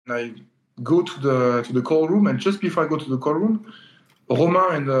I go to the call room, and just before I go to the call room,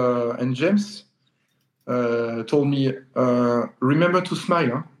 Romain and James told me, remember to smile.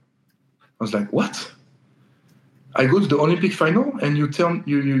 Huh? I was like, what? I go to the Olympic final, and you tell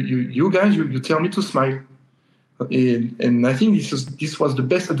you guys tell me to smile. And I think this was the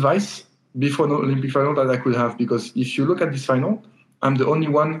best advice before the Olympic final that I could have, because if you look at this final, I'm the only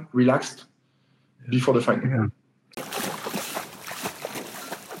one relaxed before the final. Yeah.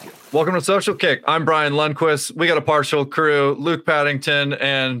 Welcome to Social Kick. I'm Brian Lundquist. We got a partial crew, Luke Paddington,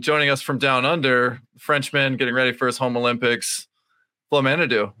 and joining us from down under, Frenchman getting ready for his home Olympics, Florent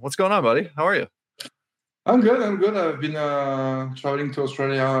Manaudou. What's going on, buddy? How are you? I'm good. I've been traveling to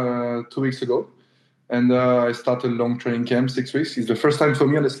Australia 2 weeks ago, and I started a long training camp, 6 weeks. It's the first time for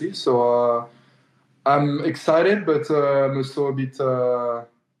me, honestly. So I'm excited, but I'm also a bit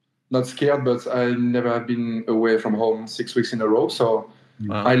not scared, but I never have been away from home 6 weeks in a row. So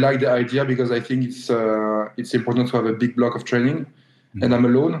I like the idea, because I think it's important to have a big block of training, and I'm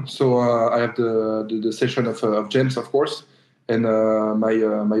alone. So I have the session of James, of course, and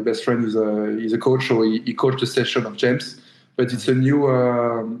my best friend is a coach, so he coached the session of James. But it's a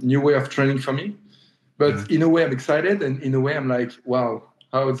new way of training for me. But in a way, I'm excited, and in a way, I'm like, wow,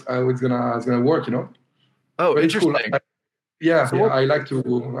 how it's gonna work, you know? Oh, but interesting. It's cool. I like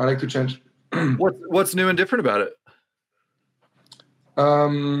to change. What's new and different about it?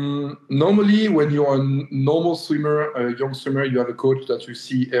 Normally, when you're a normal swimmer, a young swimmer, you have a coach that you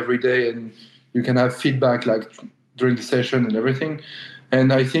see every day, and you can have feedback like during the session and everything.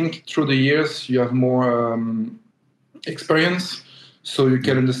 And I think through the years, you have more experience, so you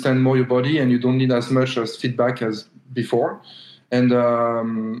can understand more your body, and you don't need as much as feedback as before. And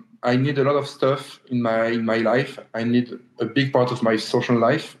I need a lot of stuff in my life. I need a big part of my social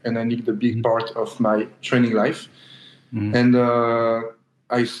life, and I need a big part of my training life. And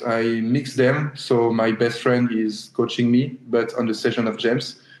I mix them. So my best friend is coaching me, but on the session of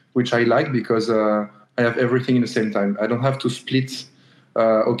James, which I like, because I have everything in the same time. I don't have to split.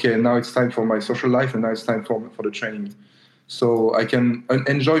 Okay, now it's time for my social life, and now it's time for the training. So I can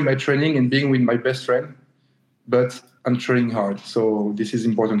enjoy my training and being with my best friend, but I'm training hard. So this is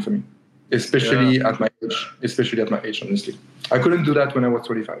important for me, especially at my age, honestly. I couldn't do that when I was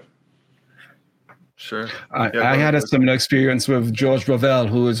 25. Sure. I had a similar experience with George Ravel,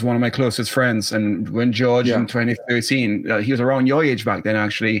 who is one of my closest friends. And when George in 2013, he was around your age back then,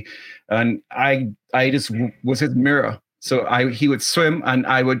 actually. And I just was his mirror. So he would swim, and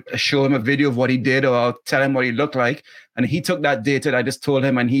I would show him a video of what he did, or I'll tell him what he looked like. And he took that data that I just told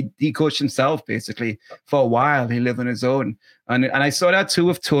him, and he coached himself basically for a while. He lived on his own. And I saw that too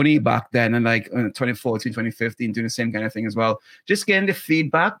with Tony back then, and like 2014, 2015, doing the same kind of thing as well. Just getting the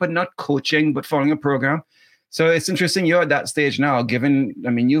feedback, but not coaching, but following a program. So it's interesting you're at that stage now, you've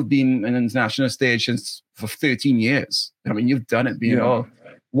been an international stage for 13 years. I mean, you've done it being all.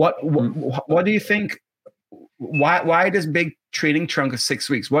 What do you think? Why this big training chunk of 6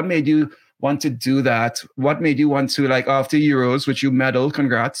 weeks? What made you want to do that? What made you want to, like, after Euros, which you medaled,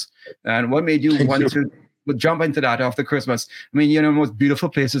 congrats, and what made you want to jump into that after Christmas? I mean, you're in the most beautiful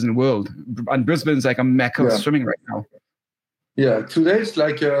places in the world, and Brisbane's like a mecca of swimming right now. Yeah, today it's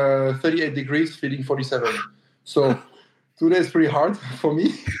like 38 degrees, feeling 47. So today is pretty hard for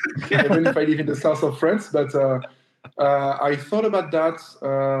me, even if I live in the south of France. But I thought about that,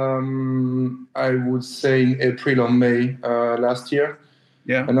 I would say in April or May last year.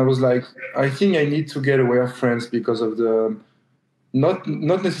 Yeah. And I was like, I think I need to get away from France because of the, not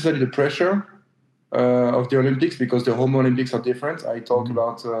necessarily the pressure of the Olympics, because the home Olympics are different. I talk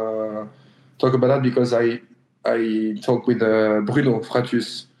about that because I talked with Bruno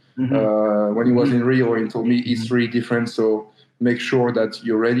Fratus when he was in Rio, and he told me it's really different, so make sure that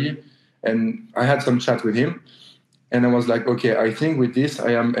you're ready. And I had some chat with him, and I was like, okay, I think with this,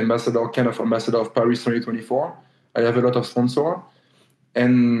 I am ambassador of Paris 2024. I have a lot of sponsors.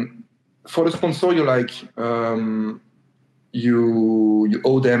 And for the sponsor, you're like, you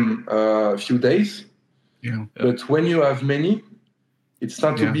owe them a few days. Yeah. But when you have many, it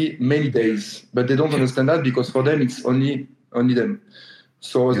starts to be many days. But they don't understand that, because for them, it's only them.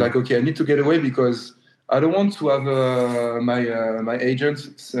 So I was like, okay, I need to get away, because I don't want to have my agent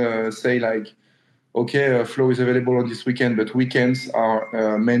say like, okay, Flo is available on this weekend, but weekends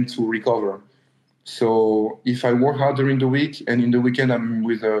are meant to recover. So if I work hard during the week, and in the weekend I'm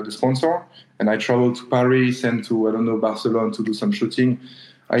with the sponsor, and I travel to Paris and to, Barcelona to do some shooting,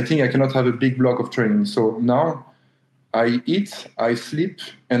 I think I cannot have a big block of training. So now I eat, I sleep,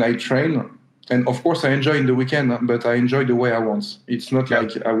 and I train. And of course I enjoy in the weekend, but I enjoy the way I want. It's not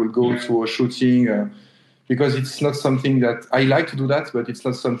like I will go to a shooting, because it's not something that I like to do that, but it's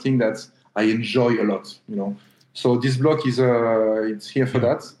not something that I enjoy a lot, you know. So this block is it's here for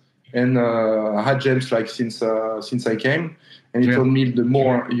that. And I had James like since I came, and he told me the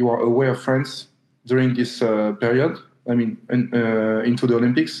more you are aware of France during this period, I mean, into the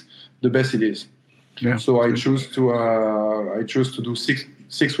Olympics, the best it is. Yeah. So I choose to do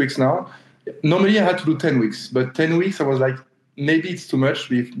six weeks now. Normally I had to do 10 weeks, but 10 weeks I was like, maybe it's too much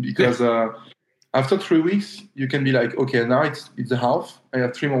because after 3 weeks you can be like, okay, now it's a half. I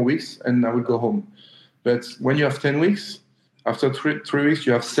have 3 more weeks and I will go home. But when you have 10 weeks, after 3 weeks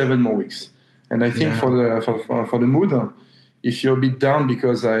you have 7 more weeks. And I think for the mood, if you're a bit down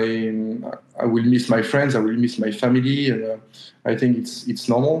because I will miss my friends, I will miss my family, and I think it's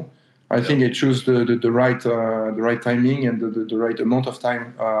normal. I think I choose the right timing and the right amount of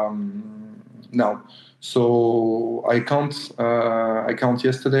time now. So I count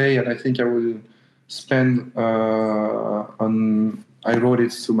yesterday, and I think I will spend on. I wrote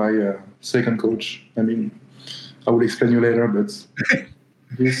it to my second coach. I mean, I will explain you later, but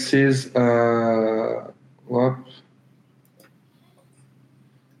this is what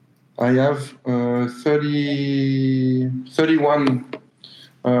I have 31.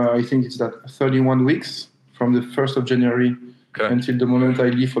 I think it's that 31 weeks from the 1st of January until the moment I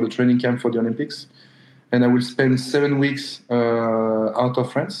leave for the training camp for the Olympics. And I will spend 7 weeks out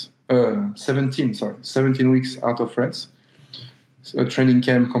of France. 17 weeks out of France. So a training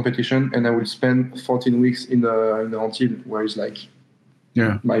camp competition. And I will spend 14 weeks in the Antilles, where it's like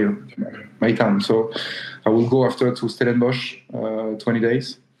my time. So I will go after to Stellenbosch, 20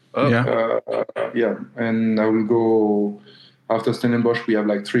 days. And I will go... After Stellenbosch, we have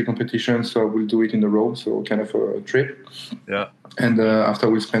like 3 competitions, so we'll do it in a row, so kind of a trip. Yeah. And after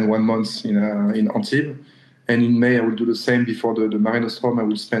we'll spend 1 month in Antibes, and in May I will do the same before the Mare Nostrum. I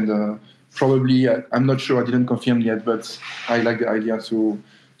will spend probably I'm not sure, I didn't confirm yet, but I like the idea to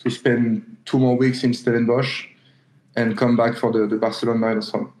spend 2 more weeks in Stellenbosch and come back for the Barcelona Mare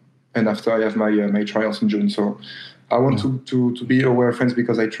Nostrum. And after I have my trials in June, so I want to be aware of France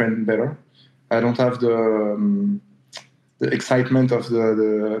because I train better. I don't have the excitement of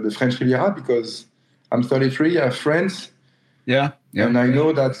the French Riviera because I'm 33, I have friends. Yeah. And I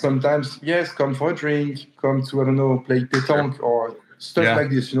know that sometimes, come for a drink, come to, I don't know, play pétanque or stuff like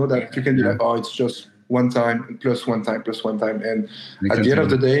this, you know, that you can be like, oh, it's just one time, plus one time. And at the end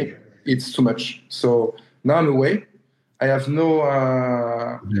of the day, it's too much. So now I'm away. I have no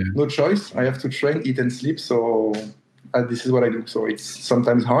choice. I have to train, eat and sleep. So this is what I do. So it's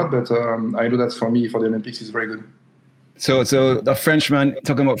sometimes hard, but I know that for me, for the Olympics, it's very good. So the Frenchman,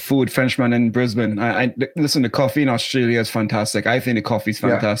 talking about food, Frenchman in Brisbane. I listen, the coffee in Australia is fantastic. I think the coffee is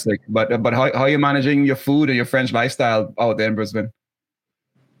fantastic. But how are you managing your food and your French lifestyle out there in Brisbane?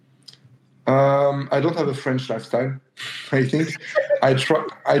 I don't have a French lifestyle. I think I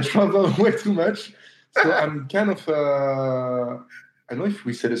travel way too much. So I'm kind of I don't know if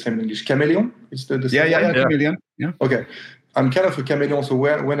we say the same in English. Chameleon? It's the chameleon. Yeah. Okay. I'm kind of a chameleon. So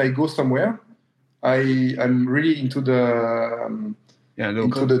when I go somewhere, I'm really into the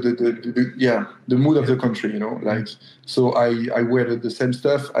mood of the country, you know. Like, so I wear the same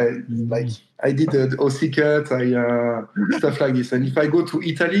stuff. I did the OC cut, stuff like this. And if I go to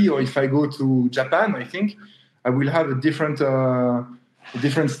Italy or if I go to Japan, I think I will have a different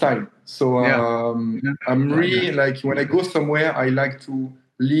style. So I'm really like, when I go somewhere, I like to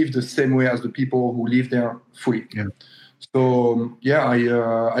live the same way as the people who live there fully. Yeah. So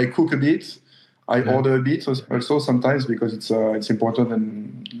I cook a bit. I order a bit also sometimes because it's important.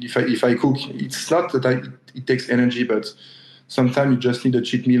 And if I cook, it's not that it takes energy, but sometimes you just need a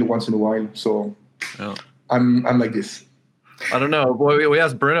cheat meal once in a while. So I'm like this. I don't know. Well, we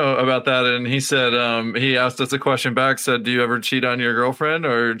asked Bruno about that, and he said he asked us a question back. Said, "Do you ever cheat on your girlfriend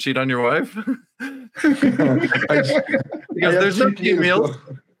or cheat on your wife?" Because there's no cheat meals.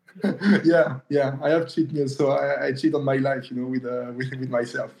 Yeah, I have cheat meals, so I cheat on my life, you know, with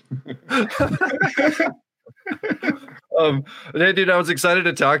myself. Hey, dude, I was excited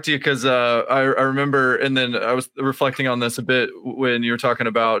to talk to you because I remember, and then I was reflecting on this a bit when you were talking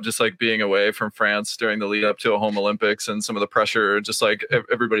about just like being away from France during the lead up to a home Olympics and some of the pressure, just like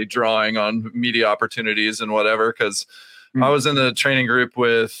everybody drawing on media opportunities and whatever. Because I was in the training group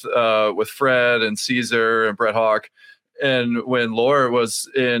with Fred and Caesar and Brett Hawk. And when Laura was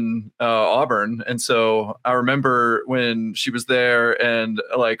in Auburn, and so I remember when she was there, and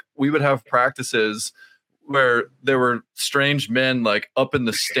like we would have practices where there were strange men like up in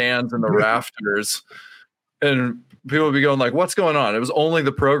the stands and the rafters, and people would be going like, what's going on? It was only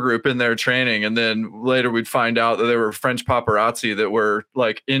the pro group in there training. And then later we'd find out that they were French paparazzi that were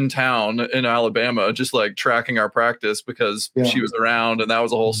like in town in Alabama, just like tracking our practice because she was around, and that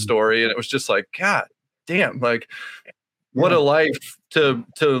was a whole story. And it was just like, God damn, like what a life to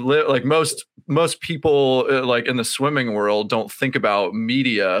live. Like most people like in the swimming world don't think about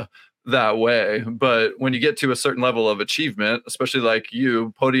media that way, but when you get to a certain level of achievement, especially like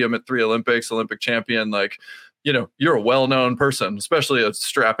you, podium at 3 Olympics, Olympic champion, like, you know, you're a well-known person, especially a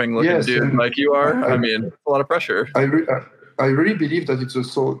strapping looking dude like you are. I mean, a lot of pressure. I really believe that it's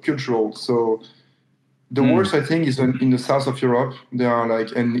also cultural. So the worst, I think, is in the south of Europe. They are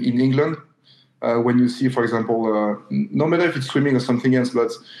like, and in England, when you see, for example, no matter if it's swimming or something else,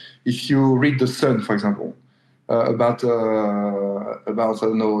 but if you read The Sun, for example, about I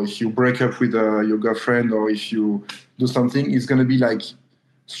don't know, if you break up with your girlfriend or if you do something, it's going to be like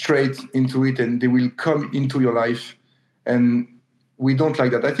straight into it, and they will come into your life. And we don't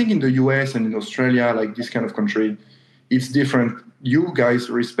like that. I think in the US and in Australia, like this kind of country, it's different. You guys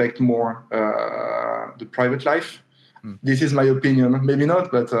respect more the private life. This is my opinion. Maybe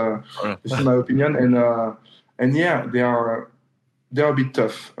not, but this is my opinion. And yeah, they are a bit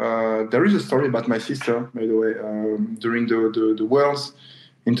tough. There is a story about my sister, by the way, during the Worlds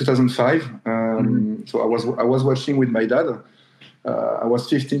in 2005. So I was watching with my dad. I was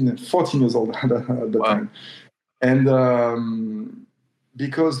 14 years old at the time. And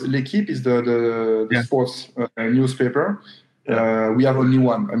because L'Équipe is the sports newspaper, we have only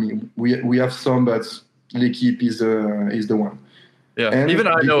one. I mean, we have some, but L'Équipe is the one. Yeah, and even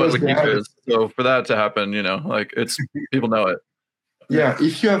I know what L'Équipe is. So for that to happen, you know, like it's people know it. Yeah,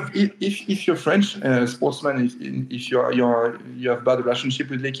 if you're French sportsman, if you have bad relationship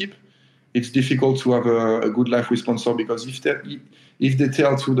with L'Équipe, it's difficult to have a good life with sponsor, because if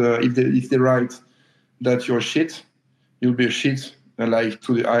they write that you're shit, you'll be a shit like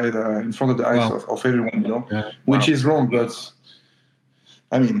to the eye in front of the eyes of everyone, you know, which is wrong. But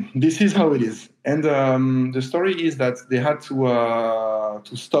I mean, this is how it is. And the story is that they had to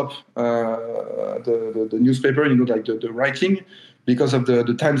stop the newspaper, you know, like the writing, because of the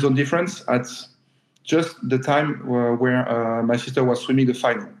time zone difference at just the time where my sister was swimming the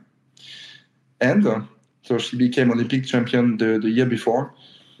final. And so she became Olympic champion the year before,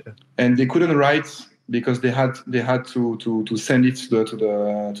 and they couldn't write because they had to send it to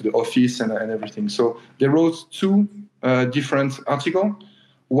the office and everything. So they wrote 2 different articles.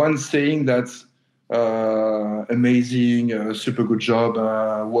 One saying that amazing, super good job,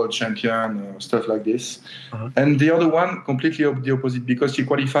 world champion, stuff like this, and the other one completely the opposite, because she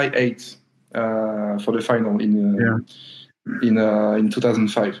qualified 8th for the final in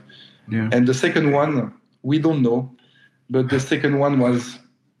 2005. Yeah. And the second one, we don't know, but the second one was,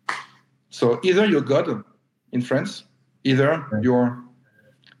 so either you're God in France, either you're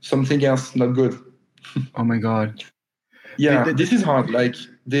something else not good. Oh my God. Yeah, this is hard. Like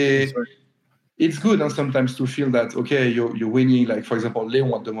it's good sometimes to feel that, okay, you're winning. Like, for example,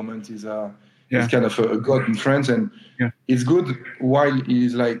 Léon at the moment is kind of a god in France, and it's good while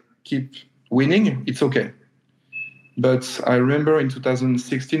he's like keep winning. It's okay. But I remember in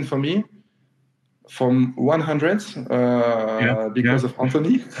 2016 for me, from 100, because of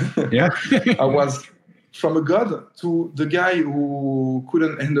Anthony, I was from a god to the guy who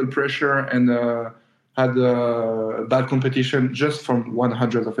couldn't handle pressure and had a bad competition just from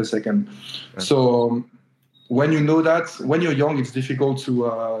 100th of a second. Right. So when you know that, when you're young, it's difficult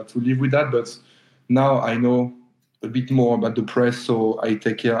to live with that. But now I know a bit more about the press, so I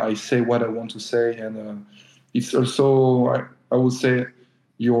take care. I say what I want to say, and it's also, I would say,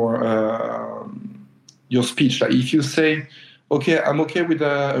 your speech. Like if you say, okay, I'm okay with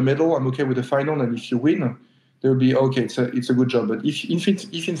a medal, I'm okay with the final, and if you win, they'll be okay. It's a good job. But if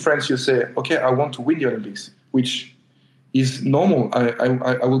in France you say, okay, I want to win the Olympics, which is normal.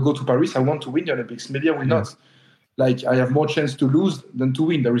 I will go to Paris. I want to win the Olympics. Maybe I will not. Like I have more chance to lose than to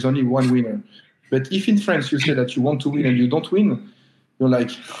win. There is only one winner. But if in France you say that you want to win and you don't win, you're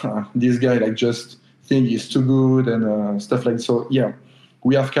like, this guy like just think he's too good and stuff like that. So yeah,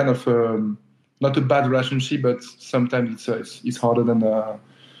 we have kind of not a bad relationship, but sometimes it's harder than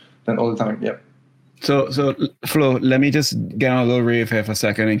all the time. Yeah. So Flo, let me just get on a little rave here for a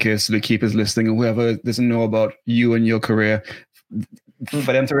second in case L'Équipe is listening and whoever doesn't know about you and your career,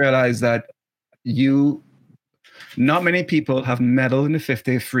 for them to realize that not many people have medaled in the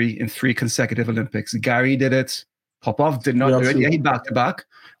 50 free in 3 consecutive Olympics. Gary did it. Popov did not do it. Yeah, he back to back.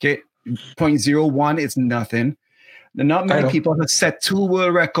 Okay, 0.01 is nothing. Not many people have set 2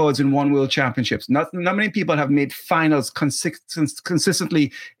 world records in 1 world championships. Not many people have made finals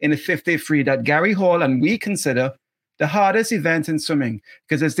consistently in the 50 free that Gary Hall and we consider the hardest event in swimming,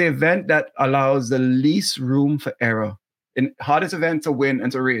 because it's the event that allows the least room for error. In hardest event to win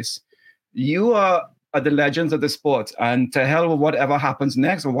and to race. You are the legends of the sport, and to hell with whatever happens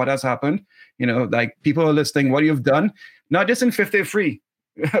next or what has happened. Like people are listening, what you've done, not just in 50 free,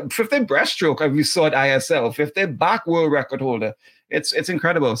 50 breaststroke, we saw at ISL, 50 back world record holder. It's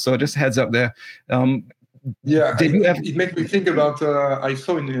incredible. So just heads up there. It made me think about, I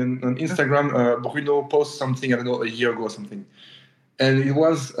saw on Instagram, Bruno post something, I don't know, a year ago or something. And it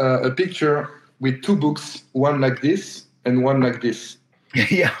was a picture with 2 books, one like this and one like this.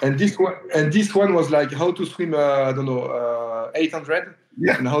 Yeah. And this one was like how to swim, 800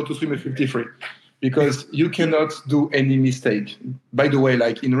 and how to swim a 53. Because you cannot do any mistake. By the way,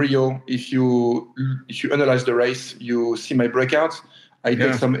 like in Rio, if you analyze the race, you see my breakout. I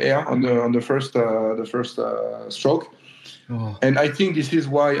take some air on the first stroke, and I think this is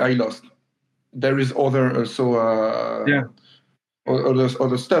why I lost. There is other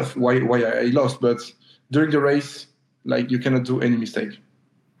other stuff why I lost, but during the race, like you cannot do any mistake.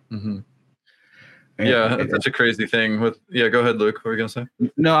 Mm-hmm. Yeah, that's such a crazy thing. Go ahead, Luke. What were you gonna say?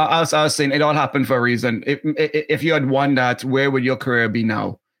 No, I was saying it all happened for a reason. If you had won that, where would your career be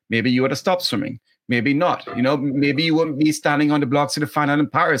now? Maybe you would have stopped swimming. Maybe not. Maybe you wouldn't be standing on the blocks of the final in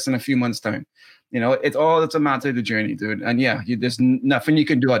Paris in a few months' time. It's a matter of the journey, dude. And there's nothing you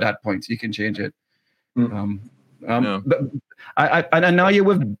can do at that point. You can change it. But I know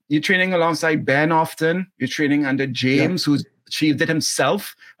you're training alongside Ben often. You're training under James, who's achieved it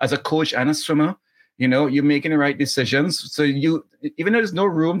himself as a coach and a swimmer. You're making the right decisions. So even though there's no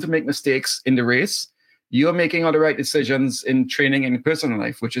room to make mistakes in the race, you're making all the right decisions in training and personal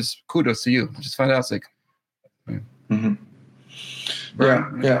life, which is kudos to you, which is fantastic. Mm-hmm. But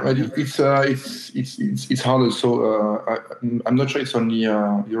it's harder. So I'm not sure it's only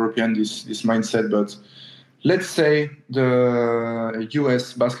European this mindset, but let's say the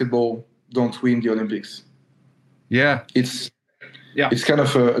US basketball don't win the Olympics. Yeah, it's kind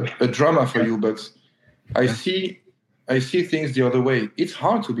of a drama for you, but I see things the other way. It's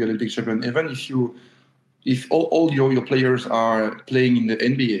hard to be Olympic champion, even if all your players are playing in the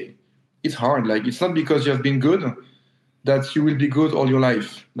NBA. It's hard. Like, it's not because you have been good that you will be good all your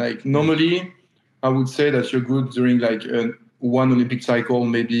life. Like, normally, I would say that you're good during like one Olympic cycle,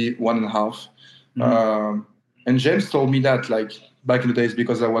 maybe 1.5. Mm-hmm. And James told me that like back in the days,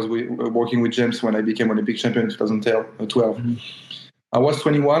 because I was working with James when I became Olympic champion in 2012. Mm-hmm. I was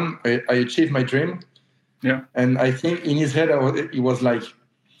 21. I achieved my dream. Yeah. And I think in his head, he was like,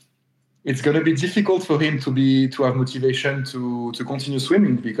 it's going to be difficult for him to have motivation to continue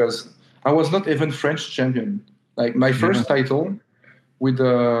swimming, because I was not even French champion. Like, my first title with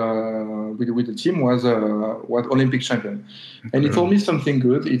the team was Olympic champion. And he told me something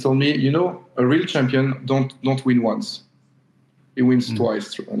good. He told me, a real champion don't win once. He wins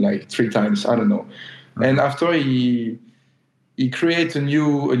twice, like 3 times. I don't know. And after he created a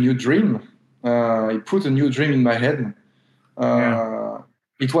new dream. He put a new dream in my head.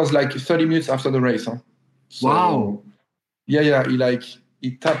 It was like 30 minutes after the race. Huh? So, wow. Yeah.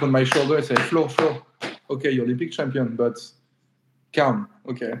 He tapped on my shoulder and said, Flo, okay, you're Olympic champion, but calm,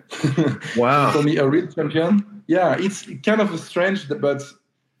 okay. Wow. For me, a real champion. Yeah, it's kind of strange, but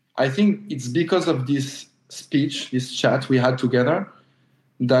I think it's because of this speech, this chat we had together,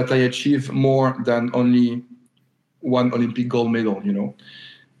 that I achieved more than only one Olympic gold medal,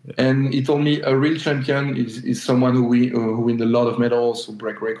 And he told me a real champion is someone who win a lot of medals, who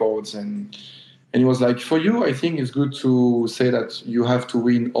break records, and he was like, for you, I think it's good to say that you have to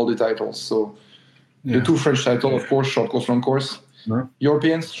win all the titles. So the 2 French titles, of course, short course, long course. Yeah.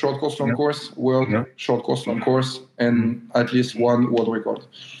 Europeans, short course, long course. World, short course, long course, and at least 1 world record.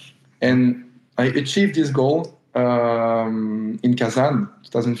 And I achieved this goal in Kazan,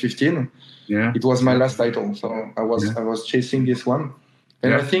 2015. Yeah. It was my last title, so I was chasing this one.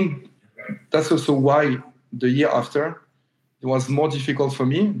 And I think that's also why the year after it was more difficult for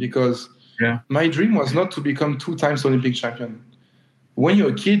me, because my dream was not to become 2 times Olympic champion. When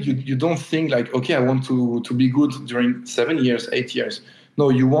you're a kid, you don't think like, okay, I want to be good during 7 years, 8 years. No,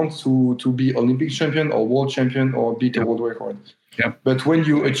 you want to be Olympic champion or world champion or beat a world record. Yeah. But when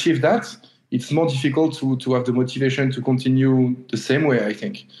you achieve that, it's more difficult to have the motivation to continue the same way, I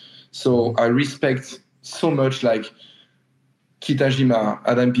think. So I respect so much like Kitajima,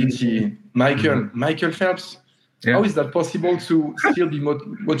 Adam Peaty, Michael Phelps. Yeah. How is that possible to still be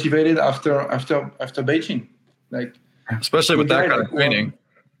motivated after Beijing? Like, especially with that kind of training.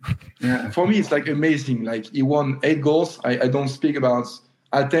 Yeah. For me, it's like amazing. Like he won 8 goals. I don't speak about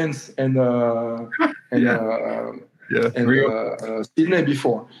Athens and Sydney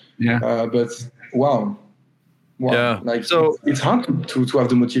before. Yeah. But wow. Yeah. Like so, it's hard to have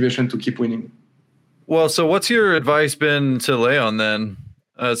the motivation to keep winning. Well, so what's your advice been to Leon then,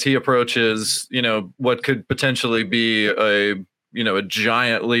 as he approaches, what could potentially be a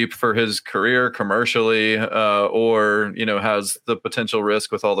giant leap for his career commercially, or has the potential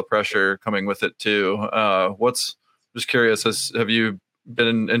risk with all the pressure coming with it too? Just curious, have you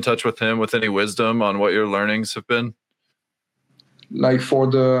been in touch with him with any wisdom on what your learnings have been? Like for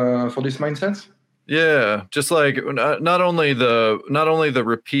this mindset? Yeah, just like not only the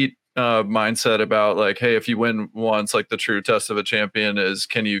repeat mindset about like, hey, if you win once, like the true test of a champion is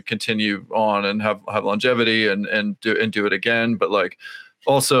can you continue on and have longevity and do it again, but like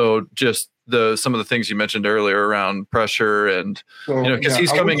also just some of the things you mentioned earlier around pressure and because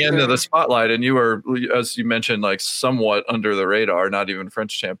he's coming into the spotlight and you are, as you mentioned, like somewhat under the radar, not even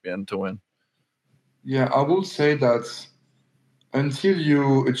French champion to win. Yeah, I would say that until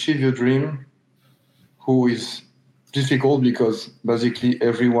you achieve your dream, who is difficult because basically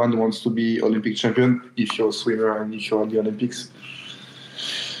everyone wants to be Olympic champion if you're a swimmer and if you're on the Olympics.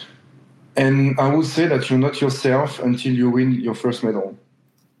 And I would say that you're not yourself until you win your first medal,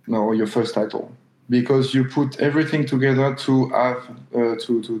 or your first title, because you put everything together to have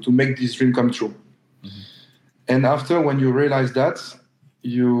to make this dream come true. Mm-hmm. And after, when you realize that,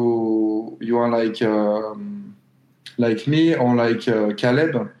 you are like me or like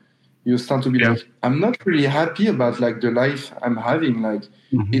Caleb. You start to be like, I'm not really happy about like the life I'm having. Like,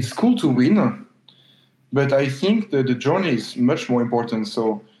 it's cool to win, but I think that the journey is much more important.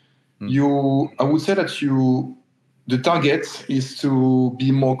 So I would say that the target is to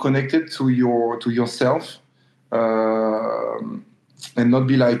be more connected to yourself, and not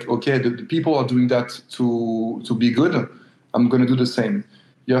be like, okay, the people are doing that to be good, I'm going to do the same.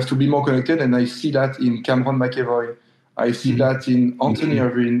 You have to be more connected, and I see that in Cameron McEvoy. I see that in Anthony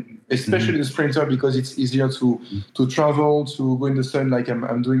Irvine, especially the sprinter, because it's easier to travel, to go in the sun like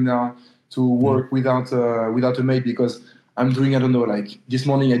I'm doing now, to work without a mate, because I'm doing, I don't know, like this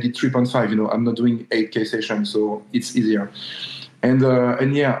morning I did 3.5, I'm not doing 8K session, so it's easier. And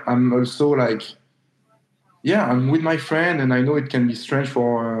I'm also like, I'm with my friend, and I know it can be strange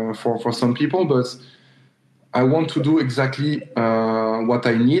for some people, but I want to do exactly what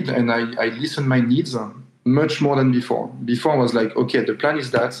I need, and I listen my needs much more than before. Before I was like, okay, the plan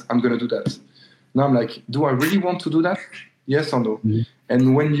is that, I'm going to do that. Now I'm like, do I really want to do that? Yes or no? Mm-hmm.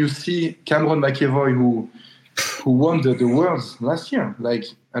 And when you see Cameron McEvoy, who won the Worlds last year, like,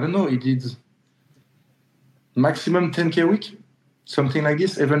 I don't know, he did maximum 10K a week, something like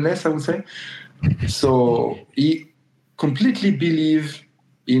this, even less, I would say. So he completely believed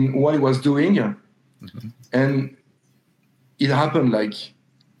in what he was doing, and it happened like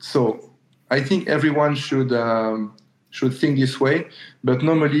so. I think everyone should think this way. But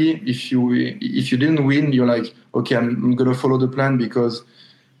normally, if you didn't win, you're like, okay, I'm going to follow the plan, because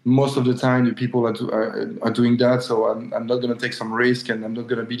most of the time the people are doing that. So I'm not going to take some risk, and I'm not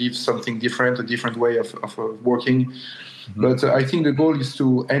going to believe something different, a different way of working. Mm-hmm. But I think the goal is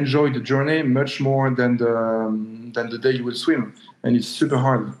to enjoy the journey much more than the day you will swim. And it's super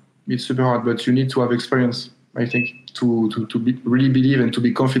hard. It's super hard, but you need to have experience, I think, to really believe and to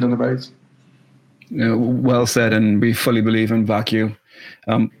be confident about it. Well said, and we fully believe and back you.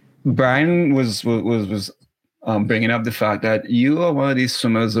 Brian was bringing up the fact that you are one of these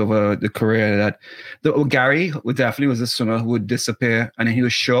swimmers over the career that Gary definitely was a swimmer who would disappear, and then he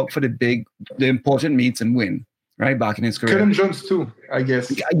would show up for the important meets and win. Right, back in his career. Cullen Jones too, I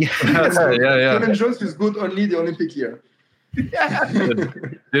guess. Yeah. Cullen Jones is good only the Olympic year.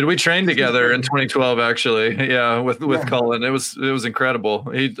 Dude, we trained together in 2012 actually. Yeah, with Cullen. It was incredible.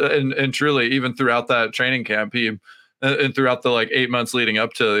 He and truly, even throughout that training camp, and throughout the like 8 months leading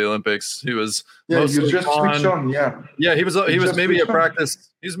up to the Olympics, he was he was just switched on. Yeah, he was maybe at practice.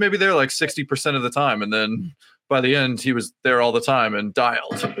 He was maybe there like 60% of the time, and then by the end he was there all the time and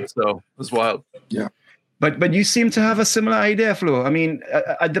dialed. So it was wild. Yeah. But you seem to have a similar idea, Flo. I mean,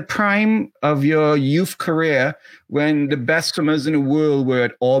 at the prime of your youth career, when the best swimmers in the world were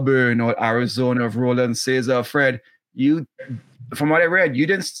at Auburn or Arizona, of Roland, Cesar, Fred, you, from what I read, you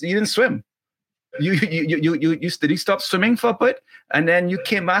didn't swim. You stopped swimming for a bit, and then you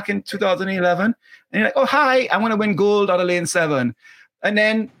came back in 2011, and you're like, oh hi, I want to win gold out of lane 7, and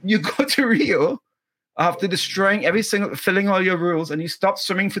then you go to Rio. After destroying filling all your rules, and you stop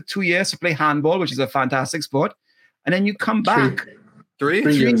swimming for 2 years to play handball, which is a fantastic sport, and then you come back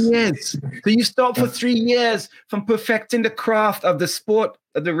 3 years. So you stop for 3 years from perfecting the craft of the sport,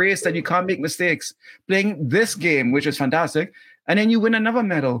 of the race, that you can't make mistakes, playing this game, which is fantastic. And then you win another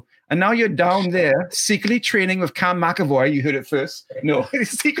medal. And now you're down there secretly training with Cam McAvoy. You heard it first. No,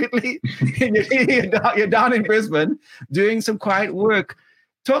 secretly, you're down in Brisbane doing some quiet work.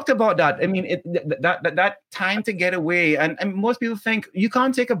 Talked about that. I mean, that time to get away. And most people think you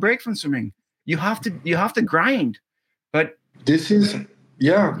can't take a break from swimming. You have to grind. But this is,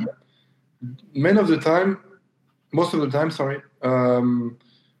 most of the time,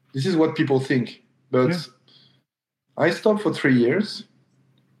 this is what people think. But I stopped for 3 years.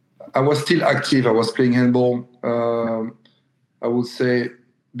 I was still active. I was playing handball. I would say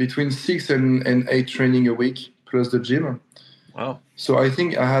between 6 and 8 training a week, plus the gym. Wow. So I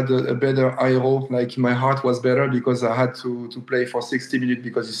think I had a better aero, like my heart was better because I had to play for 60 minutes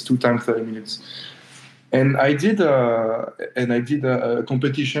because it's 2 times 30 minutes. And I did a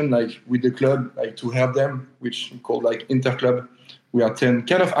competition like with the club, like to help them, which we called like interclub. We are 10,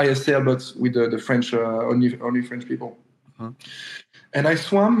 kind of ISL, but with the French, only French people. Uh-huh. And I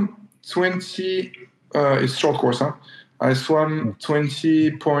swam 20, it's short course, huh? I swam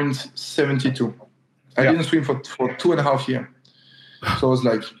 20.72. I didn't swim for 2.5 years. So I was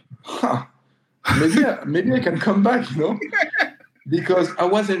like, maybe I can come back, because I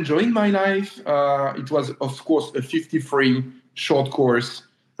was enjoying my life. It was, of course, a 53 short course,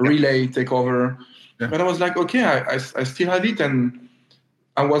 relay takeover. Yeah. But I was like, okay, I still have it. And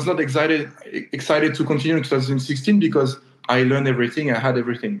I was not excited to continue in 2016 because I learned everything. I had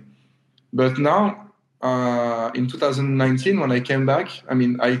everything. But now, in 2019, when I came back, I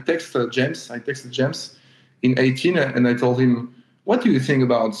texted James in 18 and I told him, what do you think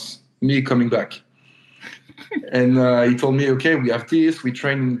about me coming back? And he told me, okay, we have this, we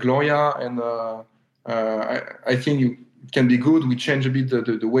train in Gloria, and I think it can be good. We change a bit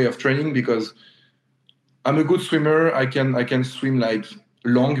the way of training because I'm a good swimmer. I can swim like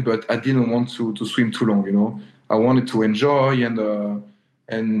long, but I didn't want to swim too long, I wanted to enjoy, and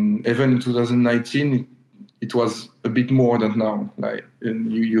even in 2019, it was a bit more than now. Like,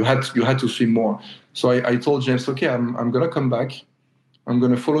 and you had to swim more. So I told James, okay, I'm gonna come back. I'm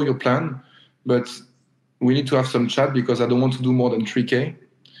gonna follow your plan, but we need to have some chat because I don't want to do more than 3K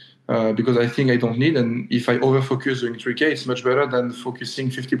because I think I don't need. And if I over-focus doing 3K, it's much better than focusing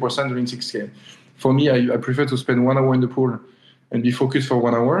 50% doing 6K. For me, I prefer to spend 1 hour in the pool and be focused for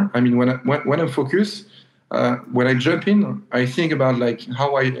 1 hour. I mean, when I'm focused, when I jump in, I think about like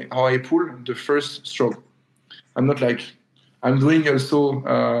how I pull the first stroke. I'm not like I'm doing also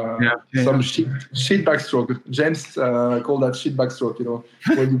some shit backstroke. James called that shit backstroke,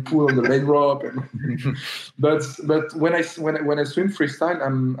 when you pull on the leg rope. But when I swim freestyle,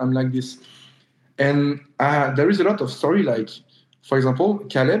 I'm like this. And there is a lot of story. Like, for example,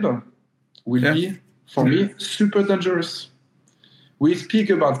 Caleb will be for me super dangerous. We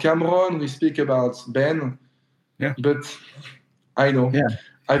speak about Cameron, we speak about Ben, but I know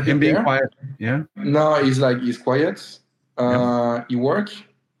I've been being there. Quiet. Now he's quiet. He works,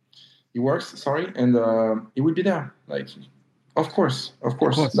 and he will be there. Like, of course,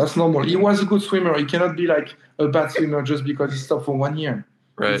 that's normal. He was a good swimmer. He cannot be like a bad swimmer just because he stopped for 1 year.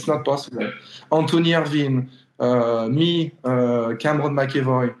 Right. It's not possible. Anthony Irvine, me, Cameron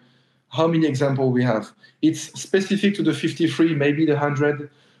McAvoy. How many examples we have? It's specific to the 53, maybe the 100,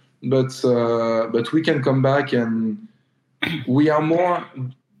 but we can come back, and we are more.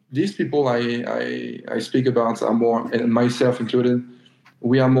 These people I speak about are more, and myself included,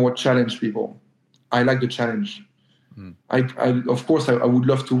 we are more challenge people. I like the challenge. I of course I would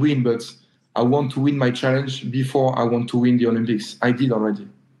love to win, but I want to win my challenge before I want to win the Olympics. I did already.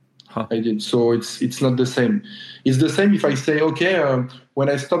 I did. So it's not the same. It's the same if I say, okay, when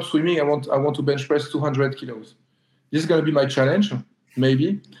I stop swimming, I want to bench press 200 kilos. This is going to be my challenge,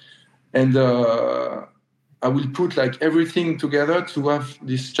 maybe, and I will put like everything together to have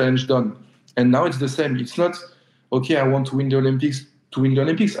this challenge done. And now it's the same. It's not, okay, I want to win the Olympics. To win the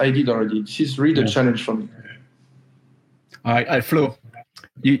Olympics, I did already. This is really the challenge for me. All right, Flo,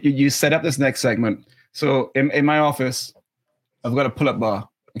 you set up this next segment. So in my office, I've got a pull-up bar,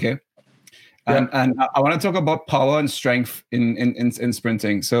 okay? And I want to talk about power and strength in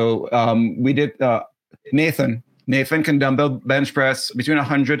sprinting. So we did Nathan can dumbbell bench press between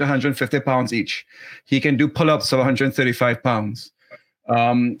 100 to 150 pounds each. He can do pull-ups of 135 pounds.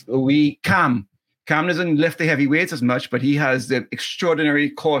 Cam doesn't lift the heavy weights as much, but he has the extraordinary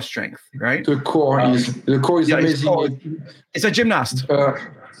core strength, right? The core is amazing. It's a gymnast. And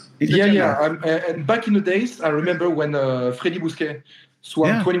back in the days, I remember when Freddy Bousquet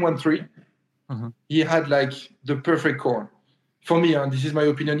swam 21.3. He had like the perfect core. For me, this is my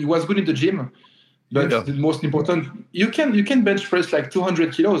opinion. He was good in the gym, but the most important, you can bench press like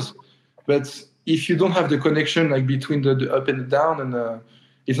 200 kilos, but if you don't have the connection like between the up and the down, and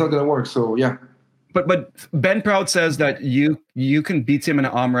it's not gonna work. So yeah. But Ben Proud says that you can beat him in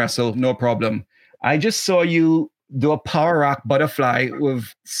an arm wrestle, no problem. I just saw you do a power rack butterfly with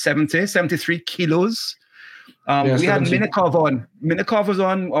 73 kilos. We had Minikov on. Minikov was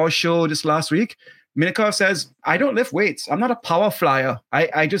on our show this last week. Minikov says, I don't lift weights. I'm not a power flyer.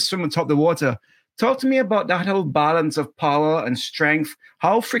 I just swim on top of the water. Talk to me about that whole balance of power and strength.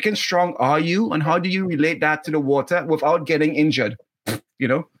 How freaking strong are you? And how do you relate that to the water without getting injured? You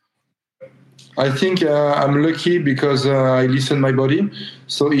know? I think I'm lucky because I listen my body.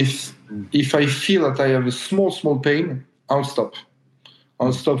 So if I feel that I have a small pain, I'll stop.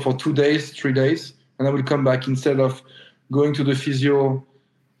 I'll stop for 2 days, 3 days, and I will come back instead of going to the physio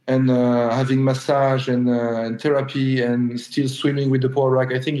and having massage and therapy and still swimming with the power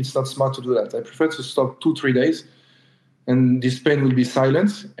rack. I think it's not smart to do that. I prefer to stop 2-3 days, and this pain will be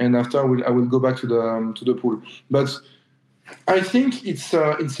silent. And after I will go back to the pool. But I think it's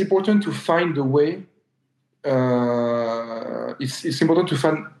important to find the way. It's important to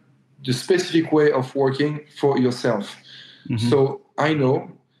find the specific way of working for yourself. Mm-hmm. So I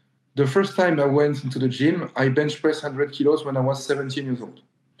know the first time I went into the gym, I bench pressed 100 kilos when I was 17 years old.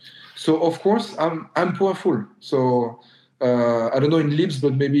 So of course I'm powerful. So I don't know in libs,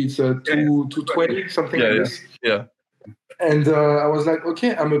 but maybe it's 220 something like this. Yeah. And I was like,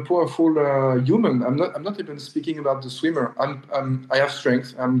 okay, I'm a powerful human. I'm not even speaking about the swimmer. I have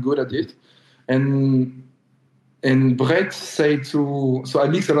strength. I'm good at it. And Brett said so I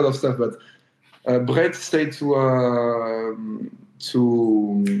mix a lot of stuff, but Brett said to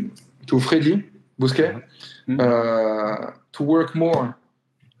Freddy Bousquet to work more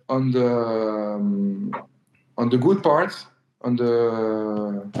on the good part, on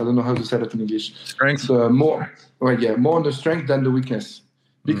the I don't know how to say that in English. Strength. More on the strength than the weakness.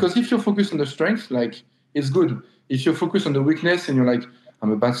 Because if you focus on the strength, like it's good. If you focus on the weakness and you're like,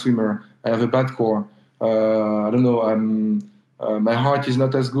 I'm a bad swimmer, I have a bad core, I don't know, my heart is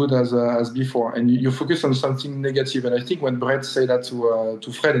not as good as before, and you focus on something negative. And I think when Brett said that to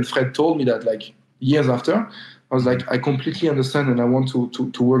Fred, and Fred told me that like years after, I was like, I completely understand, and I want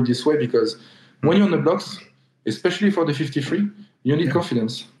to work this way, because when you're on the blocks, especially for the 53, you need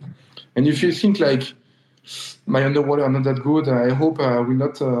confidence. And if you think like, my underwater are not that good, I hope I will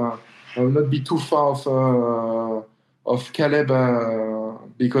not be too far of Caleb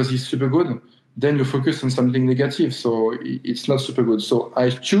because he's super good, then you focus on something negative, so it's not super good. So I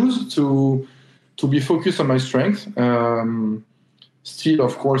choose to be focused on my strength. Still,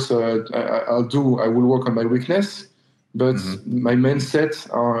 of course, I will work on my weakness, but my main set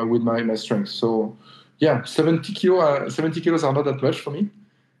are with my strength. So yeah, 70 kilos are not that much for me,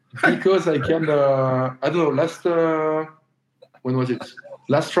 because I can, I don't know, when was it?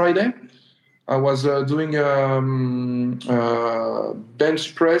 Last Friday, I was doing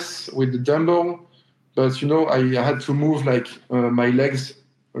bench press with the dumbbell, but I had to move like my legs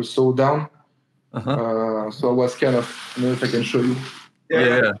also down. So I was kind of, I don't know if I can show you.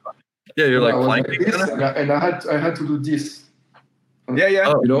 Yeah, you're like planking. Like and I had to do this. Yeah.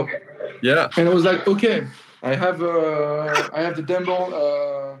 Yeah. And I was like, okay, I have the dumbbell.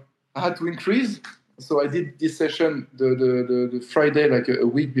 I had to increase, so I did this session the Friday, like a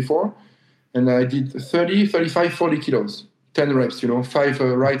week before, and I did 30, 35, 40 kilos, 10 reps. 5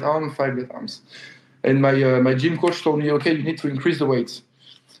 right arm, 5 left arms. And my gym coach told me, okay, you need to increase the weights.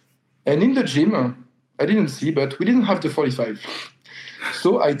 And in the gym, I didn't see, but we didn't have the 45.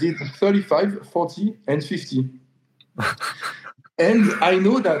 So I did 35, 40, and 50. And I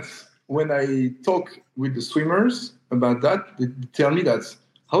know that when I talk with the swimmers about that, they tell me that,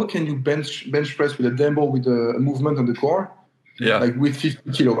 how can you bench press with a dumbbell with a movement on the core, like with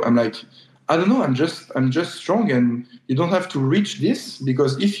 50 kilo? I'm like, I don't know. I'm just strong, and you don't have to reach this,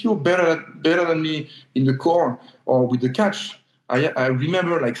 because if you're better than me in the core or with the catch, I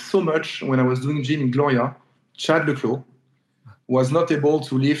remember like so much when I was doing gym in Gloria, Chad Leclos was not able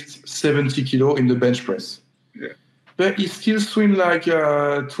to lift 70 kilo in the bench press. Yeah. But he still swim like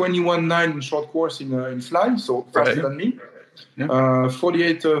 21.9 in short course in fly, so faster than me. Yeah.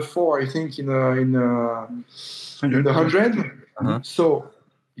 48.4, I think, in the 100. So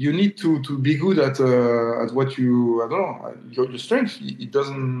you need to be good at what you, I don't know, your strength. It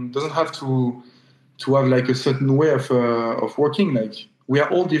doesn't have to have like a certain way of working. Like, we are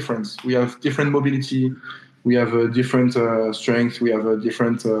all different. We have different mobility. We have a different strength. We have a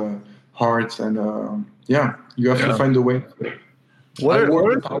different heart, and you have to find a way. I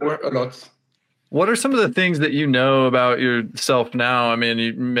work the power a lot. What are some of the things that you know about yourself now? I mean,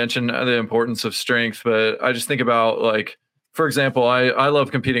 you mentioned the importance of strength, but I just think about, like, for example, I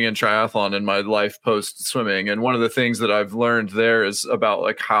love competing in triathlon in my life post swimming. And one of the things that I've learned there is about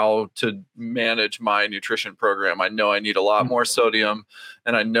like how to manage my nutrition program. I know I need a lot more sodium,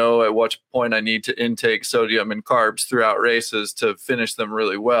 and I know at what point I need to intake sodium and carbs throughout races to finish them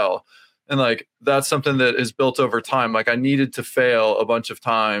really well. And like, that's something that is built over time. Like, I needed to fail a bunch of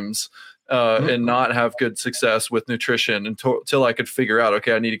times and not have good success with nutrition until I could figure out,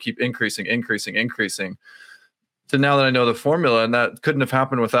 okay, I need to keep increasing. So now that I know the formula, and that couldn't have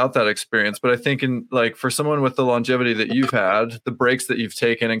happened without that experience. But I think for someone with the longevity that you've had, the breaks that you've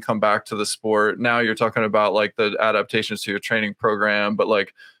taken and come back to the sport, now you're talking about like the adaptations to your training program, but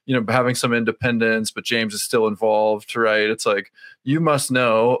like, having some independence, but James is still involved, right? It's like, you must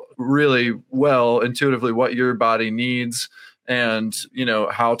know really well intuitively what your body needs and,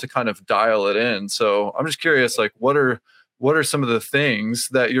 how to kind of dial it in. So I'm just curious, like, what are some of the things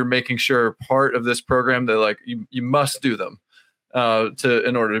that you're making sure are part of this program that like you must do them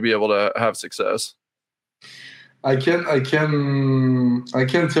in order to be able to have success? I can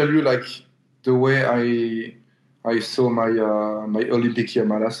tell you like the way I saw my my Olympic year,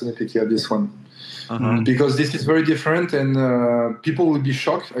 my last Olympic year, this one, because this is very different, and people will be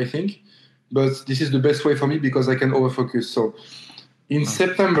shocked, I think, but this is the best way for me because I can overfocus. So in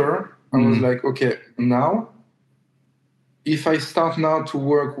September, I was like, okay, now, if I start now to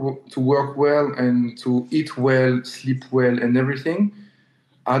work well and to eat well, sleep well, and everything,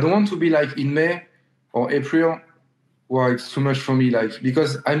 I don't want to be like in May or April where it's too much for me. Like,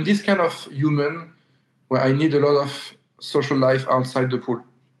 because I'm this kind of human where I need a lot of social life outside the pool,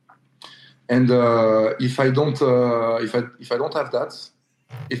 and if I don't have that,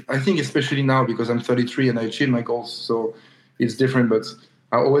 I think especially now because I'm 33 and I achieve my goals, so it's different. But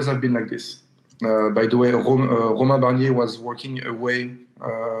I always have been like this. By the way, Romain Barnier was working away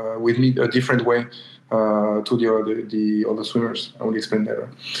with me a different way to the other swimmers. I will explain later.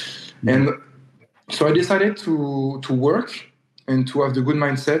 And so I decided to work and to have the good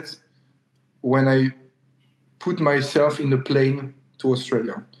mindset when I put myself in the plane to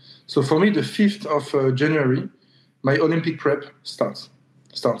Australia. So for me, the 5th of January, my Olympic prep starts.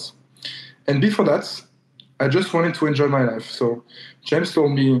 And before that, I just wanted to enjoy my life. So James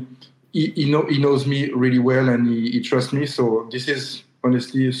told me, he knows me really well and he trusts me. So this is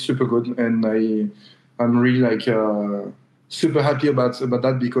honestly super good, and I'm really like super happy about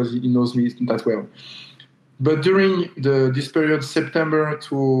that because he knows me that well. But during this period, September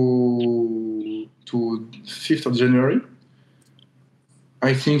to 5th of January,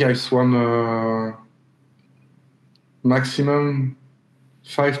 I think I swam maximum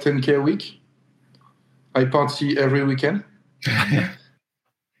 5-10K a week. I party every weekend.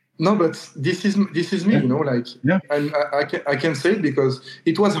 No, but this is me, like I can say it because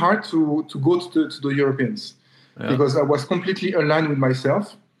it was hard to go to the Europeans because I was completely aligned with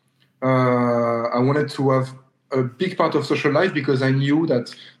myself. I wanted to have a big part of social life because I knew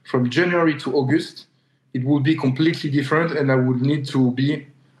that from January to August, it would be completely different and I would need to be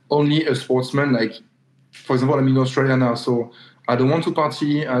only a sportsman. Like, for example, I'm in Australia now, so I don't want to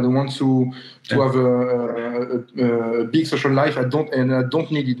party. I don't want to have a big social life. I don't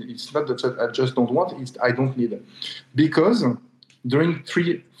need it. It's not that I just don't want it. I don't need it. Because during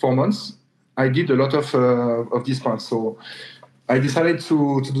 3-4 months, I did a lot of this part. So I decided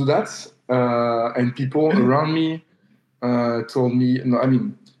to do that. And people around me told me,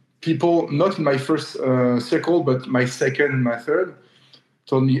 people not in my first circle, but my second and my third,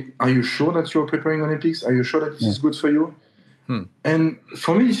 told me, are you sure that you're preparing Olympics? Are you sure that this is good for you? And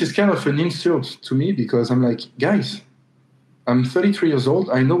for me, this is kind of an insult to me because I'm like, guys, I'm 33 years old.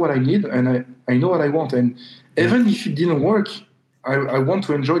 I know what I need and I know what I want. And even if it didn't work, I want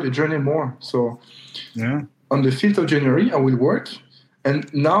to enjoy the journey more. So on the 5th of January, I will work.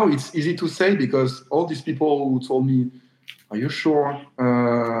 And now it's easy to say because all these people who told me, are you sure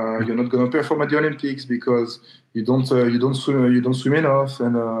you're not going to perform at the Olympics because you don't swim enough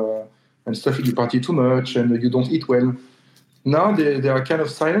and stuff, you party too much and you don't eat well. Now they are kind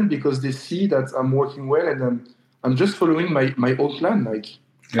of silent because they see that I'm working well and I'm just following my own plan. Like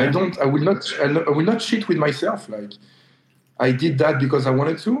I will not cheat with myself. Like I did that because I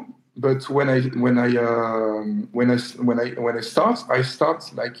wanted to, but when I start,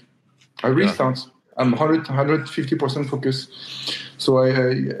 like I really start. I'm 150% focused. So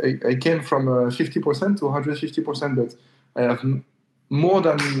I came from 50% to 150%, but I have more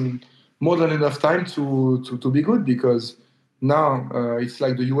than enough time to be good because now it's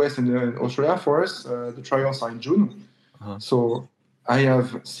like the US and Australia for us. The trials are in June. So I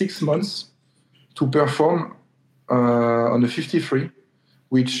have 6 months to perform on a 53,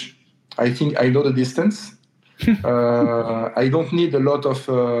 which I think I know the distance. I don't need a lot of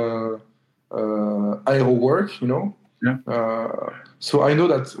aero work, you know. Yeah. So I know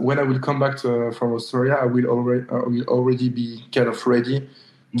that when I will come back from Australia, I will already be kind of ready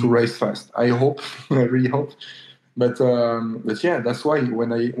to race fast. I hope, I really hope. But yeah, that's why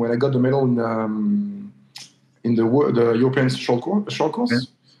when I got the medal in the European short course,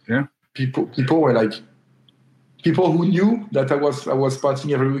 people were like, people who knew that I was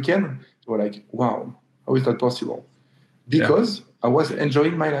partying every weekend were like, wow, how is that possible? Because I was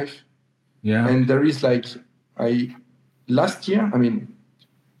enjoying my life. Yeah. And there is like, last year,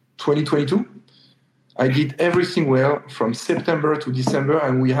 2022, I did everything well from September to December,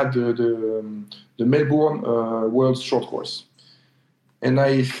 and we had the Melbourne World Short Course. And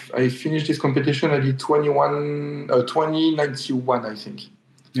I finished this competition. I did 2091, I think.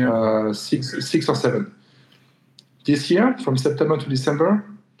 Yeah. 6 or 7. This year, from September to December,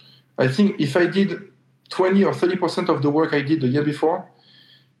 I think if I did 20 or 30% of the work I did the year before,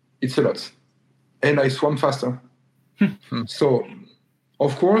 it's a lot. And I swam faster. So,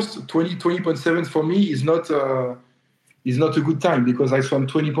 of course, 20.7 for me is not a good time because I swam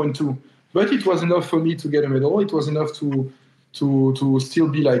 20.2. But it was enough for me to get a medal. It was enough to still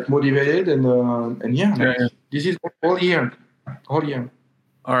be like motivated and this is all year.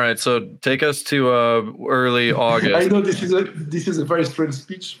 All right, so take us to early August. I know this is a very strange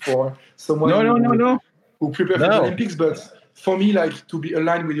speech for someone who prepares for the Olympics, but for me, like, to be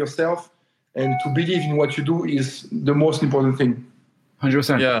aligned with yourself and to believe in what you do is the most important thing.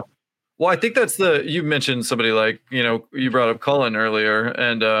 100%. Yeah. Well, I think that's you mentioned somebody like, you brought up Cullen earlier,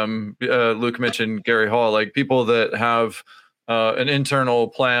 and Luke mentioned Gary Hall, like people that have an internal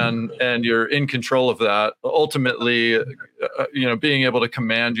plan and you're in control of that. Ultimately, being able to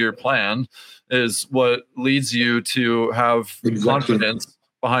command your plan is what leads you to have confidence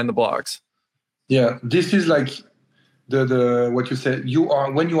behind the blocks. Yeah, this is like the what you said.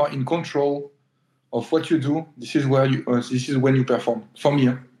 When you are in control of what you do. This is when you perform. For me,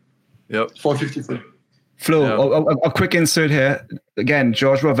 yep. 453. Flo, a quick insert here. Again,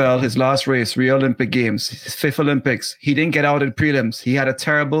 George Ravel, his last race, Rio Olympic Games, his 5th Olympics. He didn't get out at prelims. He had a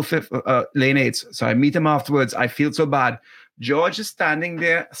terrible lane 8. So I meet him afterwards. I feel so bad. George is standing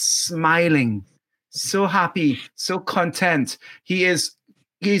there smiling, so happy, so content. He's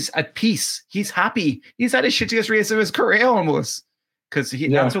at peace. He's happy. He's had his shittiest race of his career almost. Because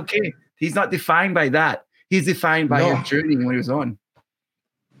that's okay. He's not defined by that. He's defined by his journey when he was on.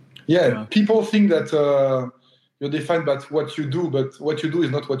 Yeah, people think that you're defined by what you do, but what you do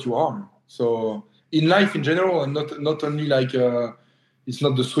is not what you are. So in life in general, and not only like it's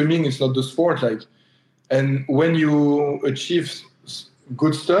not the swimming, it's not the sport. Like, and when you achieve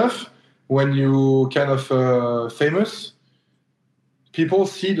good stuff, when you kind of famous, people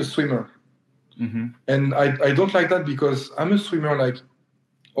see the swimmer. Mm-hmm. And I don't like that because I'm a swimmer. Like,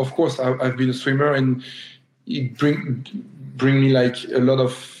 of course, I've been a swimmer, and it bring me like a lot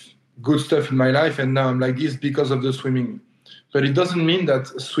of good stuff in my life, and now I'm like this because of the swimming. But it doesn't mean that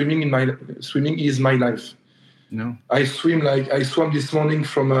swimming is my life. No, I swam this morning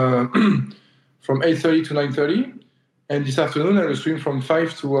from 8:30 to 9:30, and this afternoon I will swim from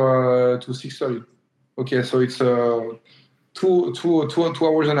 5 to 6:30. Okay, so it's 2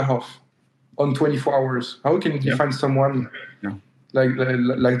 hours and a half on 24 hours. How can you define someone like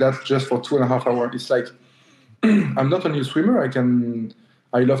that just for 2.5 hours? It's like I'm not only a swimmer.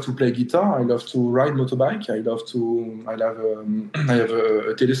 I love to play guitar. I love to ride motorbike. I have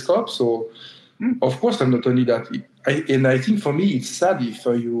a telescope. So, of course, I'm not only that. And I think for me, it's sad if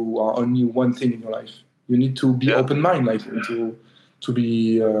you are only one thing in your life. You need to be open-minded, like to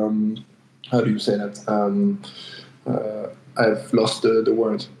be. How do you say that? I've lost the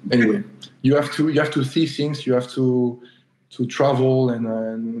word. Anyway, you have to see things. You have to travel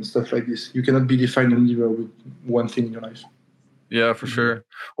and stuff like this. You cannot be defined only with one thing in your life. Yeah, for sure.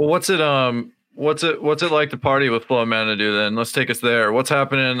 Well, what's it like to party with Florent Manaudou then? Let's take us there. What's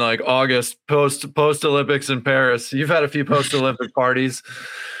happening like August post Olympics in Paris? You've had a few post Olympic parties.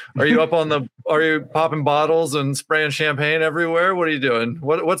 Are you are you popping bottles and spraying champagne everywhere? What are you doing?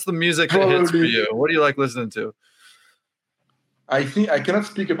 What's the music that hits for you? What do you like listening to? I think I cannot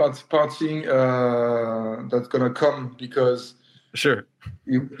speak about partying that's gonna come because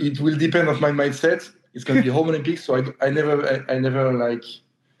it will depend on my mindset. It's gonna be Home Olympics, so I never like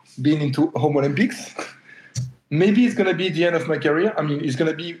been into Home Olympics. Maybe it's gonna be the end of my career. I mean, it's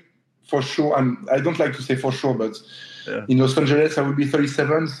gonna be for sure. I don't like to say for sure, but in Los Angeles I will be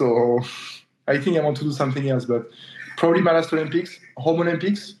 37, so I think I want to do something else. But probably my last Olympics, Home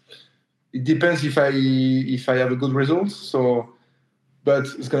Olympics. it depends if I have a good result. So, but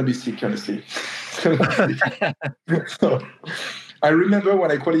it's gonna be sick, honestly. It's gonna be sick. So, I remember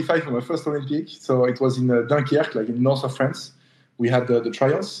when I qualified for my first Olympic. So it was in Dunkerque, like in north of France. We had the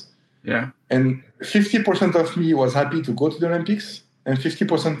trials. Yeah. And 50% of me was happy to go to the Olympics, and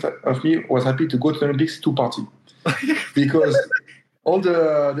 50% of me was happy to go to the Olympics to party. Because all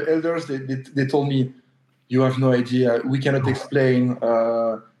the elders, they told me, you have no idea, we cannot explain.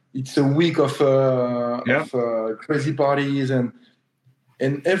 It's a week of crazy parties, and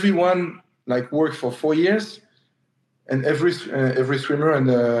everyone like worked for 4 years, and every swimmer, and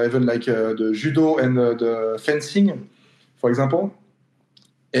even like the judo and the fencing, for example.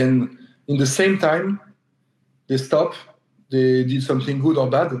 And in the same time, they stop, they did something good or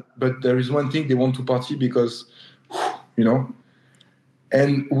bad, but there is one thing, they want to party because, you know,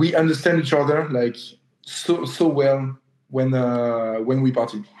 and we understand each other like so well when we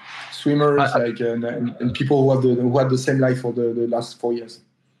party. Swimmers, and people who had the same life for the last 4 years.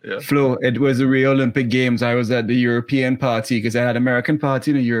 Yeah. Flo, it was the Rio Olympic Games. I was at the European party because I had American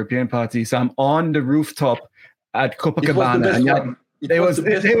party and a European party. So I'm on the rooftop at Copacabana. It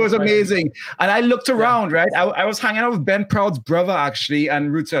was amazing. And I looked around, right? I was hanging out with Ben Proud's brother, actually,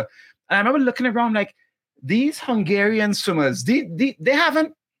 and Ruta. And I remember looking around like, these Hungarian swimmers, they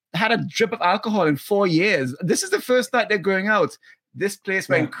haven't had a drip of alcohol in 4 years. This is the first night they're going out. This place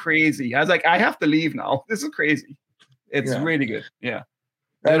went crazy. I was like, I have to leave now. This is crazy. It's really good. Yeah.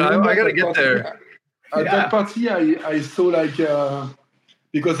 And I got to get there. At that party, I saw like,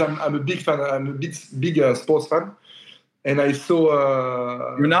 because I'm a big fan, I'm a big sports fan. And I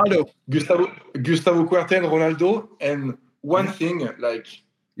saw Ronaldo, Gustavo Kuerten, Ronaldo, and one thing like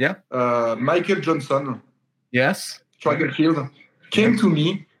Michael Johnson, track and field, came to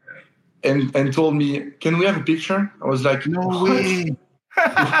me and told me, "Can we have a picture?" I was like, "No way!"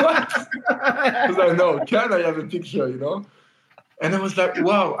 What? I was like, "No, can I have a picture?" You know? And I was like,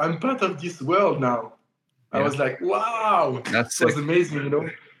 "Wow, I'm part of this world now." I was like, "Wow, that was amazing," you know?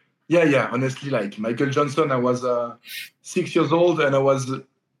 Yeah. Honestly, like Michael Johnson, I was 6 years old, and I was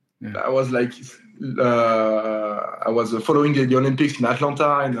following the Olympics in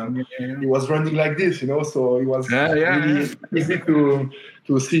Atlanta, and he was running like this, you know. So it was really easy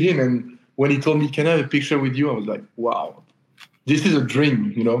to see him. And when he told me, "Can I have a picture with you?" I was like, "Wow, this is a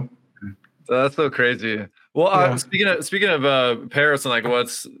dream," you know. That's so crazy. Well, speaking of Paris and like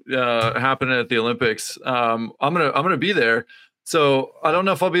what's happening at the Olympics, I'm gonna be there. So I don't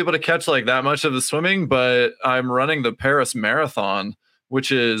know if I'll be able to catch like that much of the swimming, but I'm running the Paris Marathon,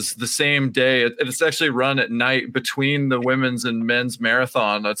 which is the same day. It's actually run at night between the women's and men's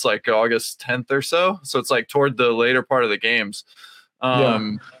marathon. That's like August 10th or so. So it's like toward the later part of the games.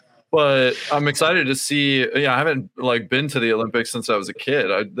 But I'm excited to see. I haven't like been to the Olympics since I was a kid.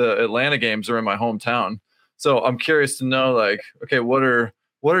 The Atlanta Games are in my hometown. So I'm curious to know, like, okay, what are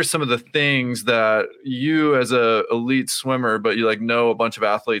some of the things that you as a elite swimmer, but you like know a bunch of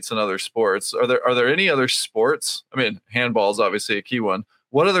athletes in other sports? Are there any other sports? I mean, handball is obviously a key one.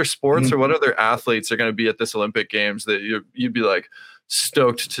 What other sports or what other athletes are going to be at this Olympic Games that you'd be like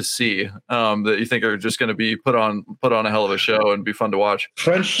stoked to see, that you think are just going to be put on a hell of a show and be fun to watch?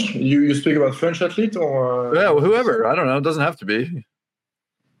 French? You speak about French athlete or? Yeah, well, whoever. I don't know. It doesn't have to be.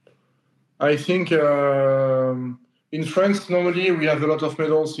 I think in France, normally we have a lot of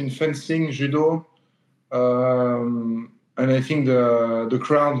medals in fencing, judo, and I think the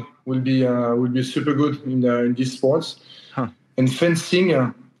crowd will be super good in these sports. And fencing,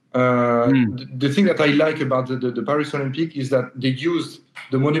 the thing that I like about the Paris Olympic is that they used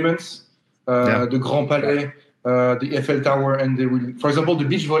the monuments, the Grand Palais, the Eiffel Tower, and they will, for example, the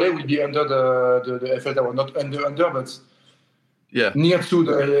beach volley will be under the Eiffel Tower, not under, but near to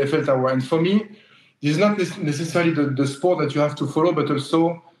the Eiffel Tower. And for me, this is not necessarily the sport that you have to follow, but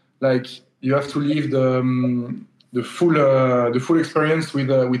also like you have to live the full experience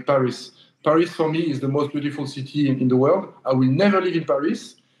with Paris. Paris for me is the most beautiful city in the world. I will never live in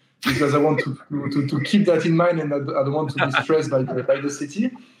Paris because I want to keep that in mind, and I don't want to be stressed by the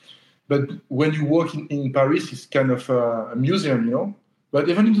city. But when you walk in Paris, it's kind of a museum, you know. But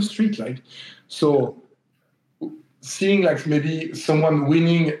even in the street, like, so seeing like maybe someone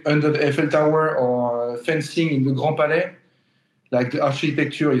winning under the Eiffel Tower or fencing in the Grand Palais, like the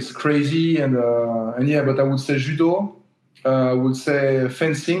architecture is crazy, and but I would say judo, I would say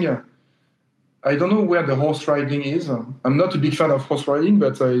fencing. I don't know where the horse riding is. I'm not a big fan of horse riding,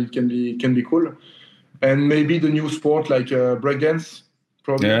 but it can be cool. And maybe the new sport like breakdance,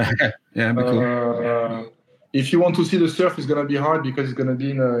 probably. Yeah, be cool. If you want to see the surf, it's gonna be hard because it's gonna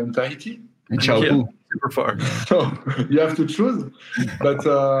be in Tahiti. In Chao. super far. So you have to choose. But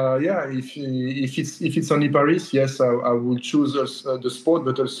if it's only Paris, yes, I will choose the sport,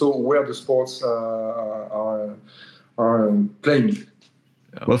 but also where the sports are playing.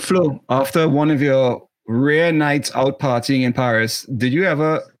 Well, Flo, after one of your rare nights out partying in Paris, did you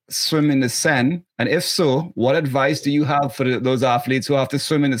ever swim in the Seine? And if so, what advice do you have for those athletes who have to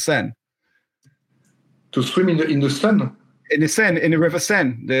swim in the Seine? To swim in the sun? In the Seine, in the River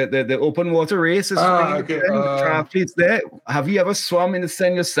Seine, the open water race is okay. for athletes there. Have you ever swum in the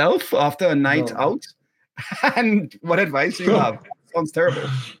Seine yourself after a night out? And what advice do you have? Sounds terrible.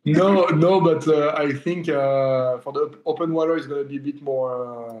 No, but I think for the open water is going to be a bit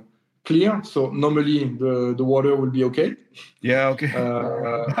more clear. So normally the water will be okay. Yeah, okay.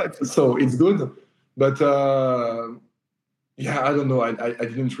 So it's good. But I don't know. I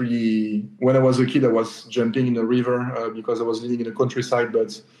didn't really. When I was a kid, I was jumping in the river because I was living in the countryside.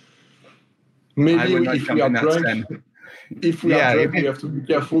 But maybe if we are drunk. If we are drunk, we have to be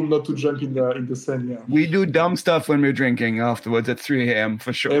careful not to jump in the Seine. Yeah. We do dumb stuff when we're drinking afterwards at 3 a.m.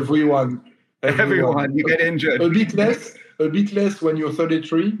 for sure. Everyone. You get injured. A bit less when you're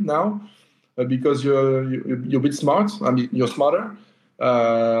 33 now, because you're a bit smart. I mean, you're smarter.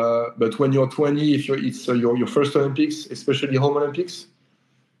 But when you're 20, if it's your first Olympics, especially home Olympics,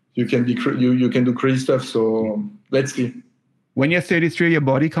 you can do crazy stuff. So let's see. When you're 33, your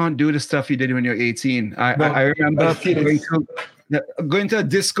body can't do the stuff you did when you're 18. I remember going to a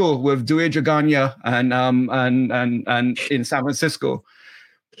disco with Dewey Dragania and in San Francisco,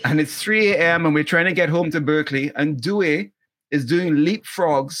 and it's 3 a.m. and we're trying to get home to Berkeley, and Dewey is doing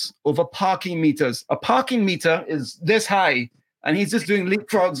leapfrogs over parking meters. A parking meter is this high, and he's just doing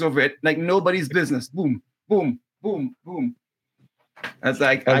leapfrogs over it like nobody's business. Boom, boom, boom, boom. That's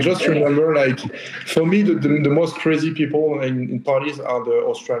like I just remember, like, for me, the most crazy people in parties are the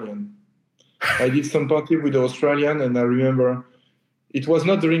Australian. I did some party with the Australian, and I remember it was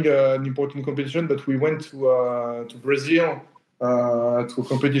not during an important competition, but we went to Brazil to a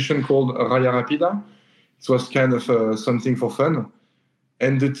competition called Raya Rapida. It was kind of something for fun,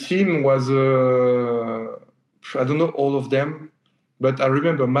 and the team was I don't know all of them, but I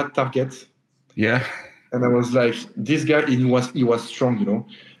remember Matt Target. Yeah. And I was like, this guy, he was strong,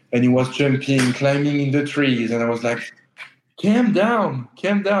 and he was jumping, climbing in the trees, and I was like, calm down.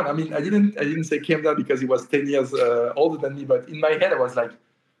 I mean, I didn't say calm down because he was 10 years older than me, but in my head I was like,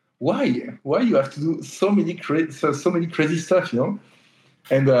 why you have to do so many crazy stuff,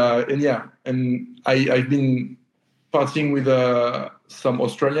 And I've been partying with some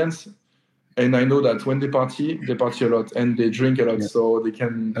Australians, and I know that when they party a lot and they drink a lot, so they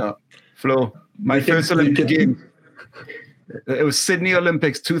can. Flo, my first Olympic game. It was Sydney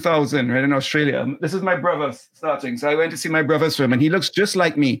Olympics 2000, right in Australia. This is my brother starting. So I went to see my brother swim, and he looks just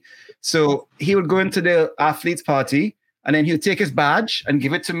like me. So he would go into the athletes party, and then he would take his badge and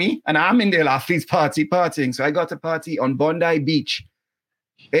give it to me. And I'm in the athletes party partying. So I got to party on Bondi Beach.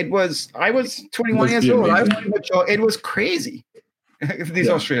 I was 21 years old. It was crazy. These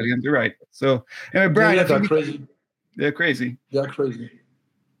Australians, you're right. So anyway, Brian, they're crazy. They're crazy. They're crazy.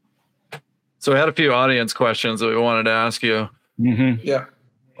 So we had a few audience questions that we wanted to ask you. Mm-hmm. Yeah.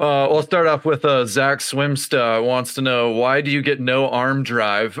 We'll start off with Zach Swimsta wants to know, why do you get no arm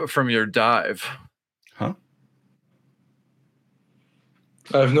drive from your dive? Huh?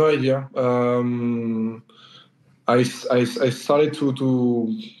 I have no idea. I started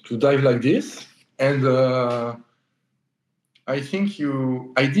to dive like this, and I think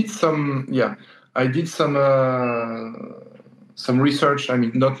I did some research. I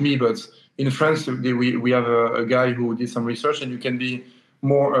mean, not me, but in France, we have a guy who did some research, and you can be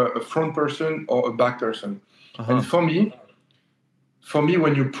more a front person or a back person. Uh-huh. And for me,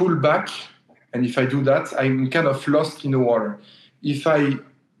 when you pull back, and if I do that, I'm kind of lost in the water. If I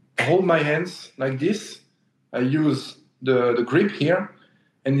hold my hands like this, I use the grip here,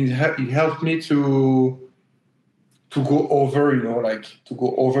 and it helped me to go over, to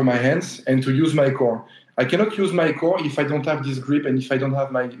go over my hands and to use my core. I cannot use my core if I don't have this grip and if I don't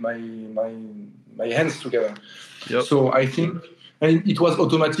have my hands together. Yep. So I think, and it was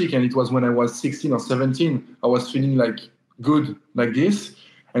automatic, and it was when I was 16 or 17, I was feeling like good like this.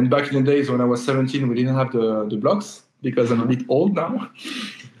 And back in the days when I was 17, we didn't have the blocks because I'm a bit old now.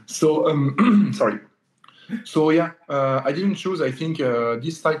 So, sorry. So yeah, I didn't choose. I think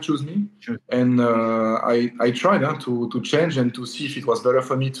this side chose me, sure. And I tried to change and to see if it was better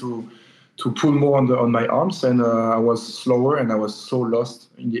for me to pull more on my arms, and I was slower and I was so lost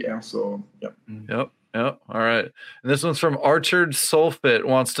in the air. So yeah. Yep. All right. And this one's from Archard Sulfit,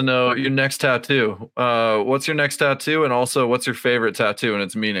 wants to know your next tattoo. What's your next tattoo, and also what's your favorite tattoo and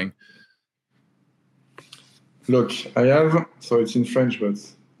its meaning? Look, I have, so it's in French, but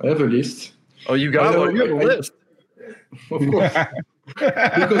I have a list. Oh, you got one? You have a list. Of course.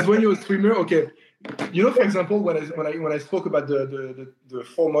 Because when you're a swimmer, okay, for example, when I spoke about the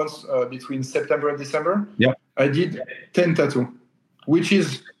 4 months between September and December, I did 10 tattoos, which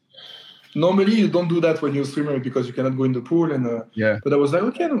is normally you don't do that when you're a swimmer because you cannot go in the pool. And but I was like,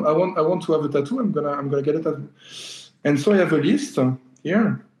 okay, I want to have a tattoo. I'm gonna get a tattoo. And so I have a list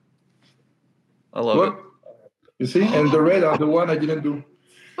here. I love it. You see, and the red are the one I didn't do.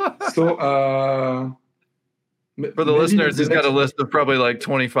 So for the listeners, he's got a list of probably like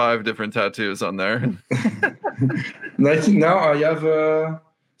 25 different tattoos on there. And I think now I have.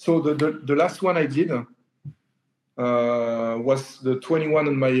 So the last one I did was the 21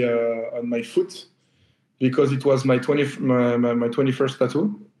 on my foot because it was my 21st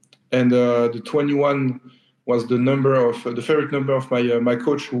tattoo, and the 21 was the favorite number of my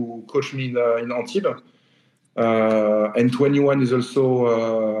coach who coached me in Antibes, and 21 is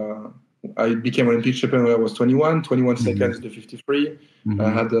also. I became Olympic champion when I was 21. 21 seconds to 53. Mm-hmm.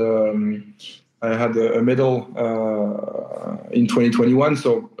 I had a medal in 2021,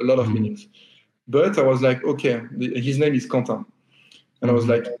 so a lot of meanings. But I was like, okay, his name is Quentin, and I was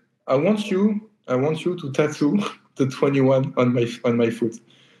like, I want you to tattoo the 21 on my foot.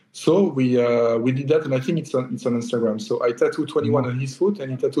 So we did that, and I think it's on Instagram. So I tattooed 21 on his foot, and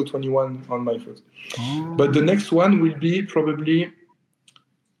he tattooed 21 on my foot. But the next one will be probably.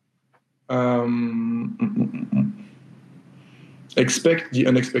 Expect the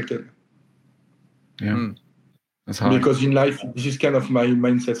unexpected. Yeah, that's hard. Because in life, this is kind of my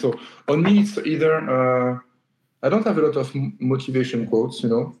mindset. So on me, it's either I don't have a lot of motivation quotes.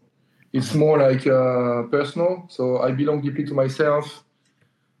 It's more like personal. So I belong deeply to myself.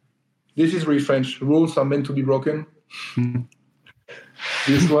 This is really French. Rules are meant to be broken.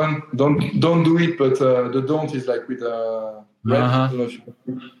 This one, don't do it, but the don't is like with red. I don't know if you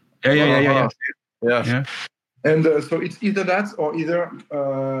Yeah. And so it's either that or either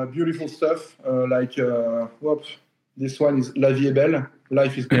beautiful stuff like this one is La vie est belle,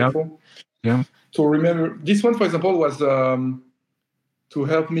 life is beautiful. Yeah. So remember, this one, for example, was to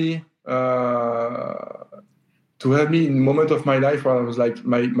help me in a moment of my life where I was like,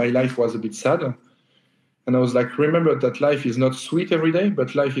 my life was a bit sad. And I was like, remember that life is not sweet every day,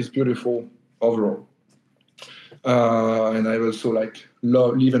 but life is beautiful overall. And I also like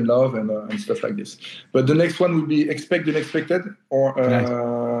live and love and stuff like this. But the next one will be expect the unexpected, or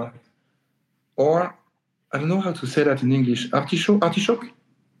I don't know how to say that in English. Artichoke. Artichoke.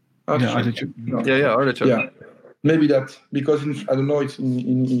 No. Yeah, artichoke. Yeah, maybe that, because I don't know. It's in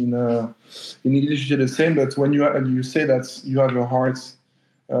English it's the same. But when you say that you have a heart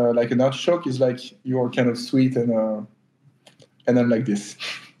like an artichoke, is like you are kind of sweet and I'm like this.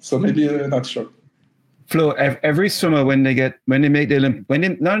 So maybe an artichoke. Flo, every swimmer when they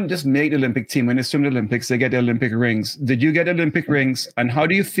not just make the Olympic team, when they swim the Olympics, they get the Olympic rings. Did you get Olympic rings? And how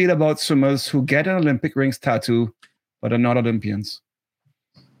do you feel about swimmers who get an Olympic rings tattoo but are not Olympians?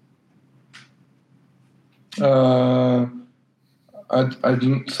 I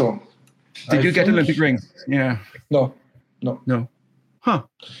didn't. So. Did you get Olympic rings? Yeah. No. Huh.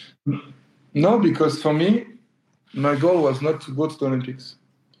 No, because for me, my goal was not to go to the Olympics.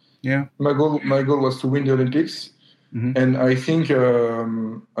 Yeah. My goal was to win the Olympics, and I think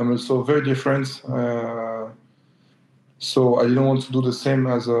I'm also very different. So I didn't want to do the same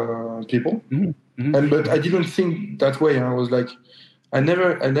as people, but I didn't think that way. I was like, I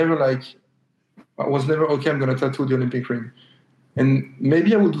was never okay. I'm gonna tattoo the Olympic ring, and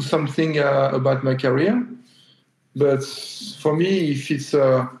maybe I will do something about my career. But for me, if it's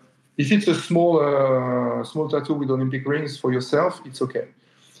a small tattoo with Olympic rings for yourself, it's okay.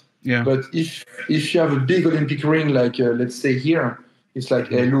 Yeah. But if you have a big Olympic ring, like let's say here, it's like,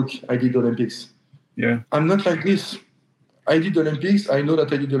 hey, look, I did Olympics. Yeah. I'm not like this. I did Olympics. I know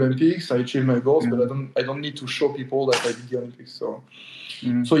that I did Olympics. I achieved my goals, but I don't need to show people that I did the Olympics. So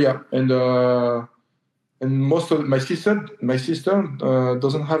yeah, and most of my sister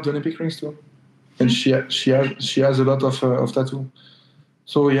doesn't have the Olympic rings too, and she has a lot of tattoo.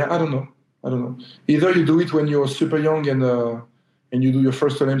 So yeah, I don't know. Either you do it when you're super young and you do your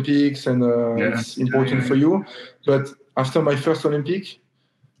first Olympics and it's important for you. But after my first Olympic,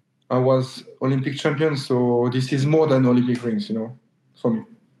 I was Olympic champion. So this is more than Olympic rings, for me.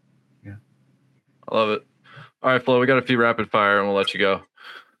 Yeah. I love it. All right, Flo, we got a few rapid fire and we'll let you go.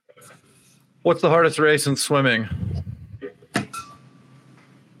 What's the hardest race in swimming?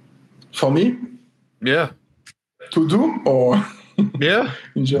 For me? Yeah. To do or? Yeah.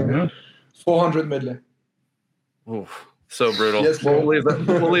 In general? 400 medley. Oof. So brutal. Yes, We'll leave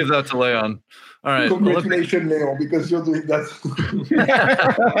that to Leon. All right. Congratulations, Leon, because you're doing that.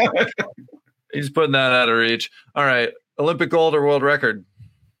 He's putting that out of reach. All right. Olympic gold or world record?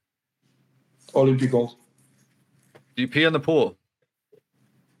 Olympic gold. Do you pee in the pool?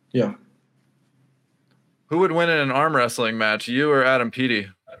 Yeah. Who would win in an arm wrestling match, you or Adam Peaty?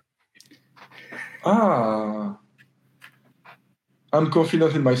 I'm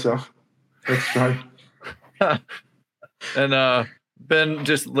confident in myself. Let's try. And Ben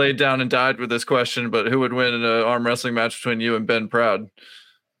just laid down and died with this question, but who would win in an arm wrestling match between you and Ben Proud?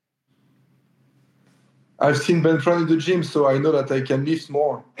 I've seen Ben Proud in the gym, so I know that I can lift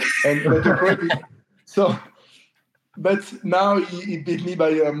more. But now he beat me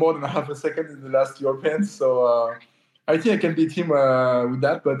by more than half a second in the last Europeans. So I think I can beat him with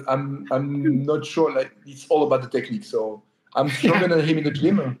that, but I'm not sure. Like, it's all about the technique. So I'm stronger than him in the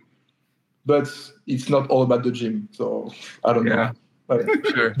gym, but it's not all about the gym. So I don't know. But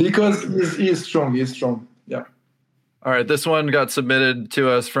sure. Because he is strong. He is strong. Yeah. All right. This one got submitted to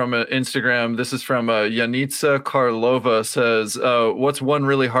us from Instagram. This is from Yanitsa Karlova. Says, what's one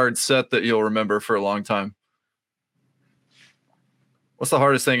really hard set that you'll remember for a long time? What's the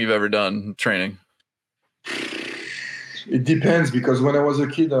hardest thing you've ever done training? It depends, because when I was a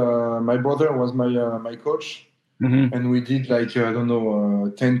kid, my brother was my coach, and we did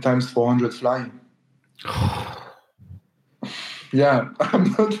 10 times 400 flying. Yeah,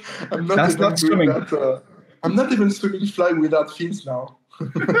 I'm not That's even not swimming. that. I'm not even swimming fly without fins now.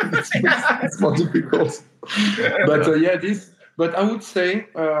 it's more difficult. But But I would say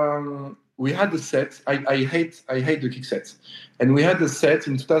we had a set. I hate the kick sets, and we had a set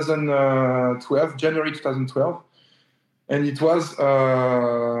in 2012, January 2012, and it was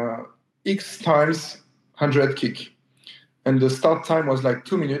X times 100 kick, and the start time was like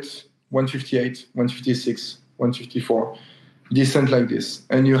 2 minutes, 158, 156, 154, descent like this,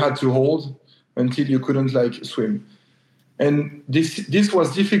 and you had to hold until you couldn't swim. And this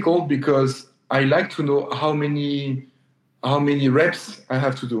was difficult because I like to know how many reps I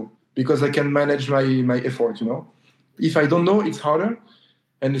have to do, because I can manage my effort, If I don't know, it's harder,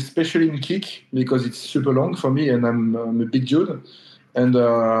 and especially in kick, because it's super long for me, and I'm a big dude. And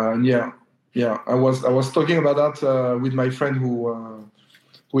I was talking about that with my friend who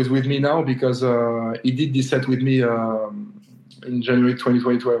is with me now, because he did this set with me in January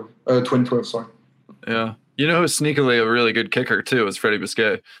 2012. Sorry. Yeah. You know who's sneakily a really good kicker too is Freddie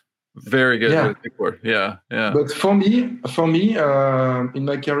Biscay. Very good with kickboard. Yeah. But for me, in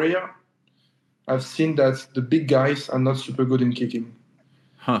my career, I've seen that the big guys are not super good in kicking.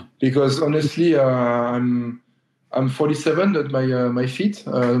 Because honestly, I'm 47 at my feet.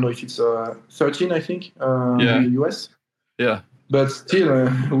 I don't know if it's 13, I think, in the US. Yeah. But still,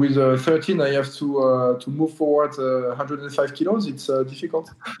 with 13, I have to move forward 105 kilos. It's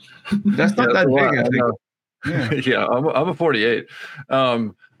difficult. That's not that big, I think. Yeah, I'm a 48.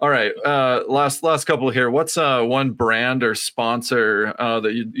 All right, last couple here. What's one brand or sponsor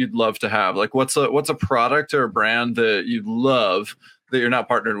that you'd love to have? Like, what's a product or a brand that you'd love that you're not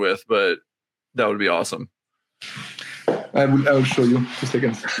partnered with, but that would be awesome? I will show you. 2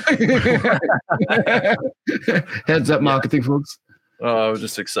 seconds. Heads up, marketing folks. Oh, I was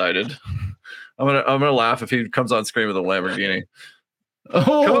just excited. I'm gonna laugh if he comes on screen with a Lamborghini.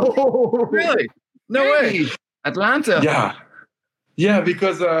 Oh, really? No way. Atlanta. Yeah,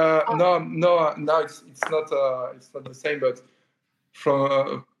 because no, it's not the same. But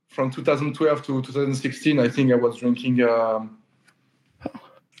from 2012 to 2016, I think I was drinking. How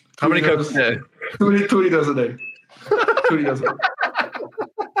many cups a day? 2 liters a day. 2 liters a day.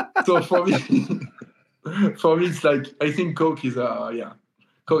 So for me, it's like, I think Coke is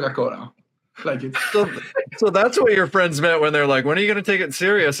Coca-Cola. Like it. So that's what your friends meant when they're like, when are you going to take it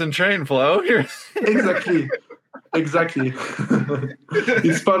serious and train, Flo? Exactly. It's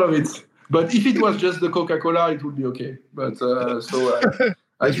part of it. But if it was just the Coca-Cola, it would be okay. But I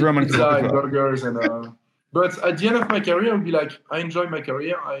eat pizza and burgers and. But at the end of my career, I would be like, I enjoy my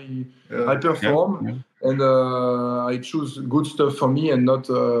career. I perform, and I choose good stuff for me and not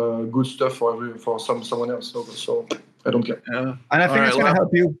good stuff for someone else. So I don't care. Yeah. And I think it's going to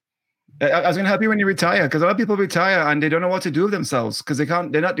help you. I was going to help you when you retire, because a lot of people retire and they don't know what to do with themselves because they're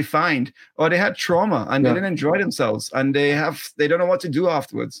not defined, or they had trauma and they didn't enjoy themselves, and they don't know what to do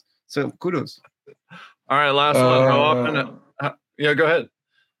afterwards. So kudos. All right, last one. How often? Go ahead.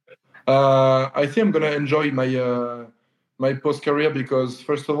 I think I'm gonna enjoy my post career, because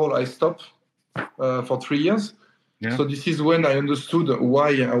first of all I stopped for 3 years. Yeah. So this is when I understood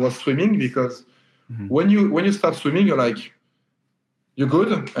why I was swimming, because when you start swimming, you're like, you're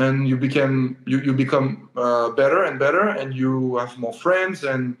good, and you become better and better, and you have more friends,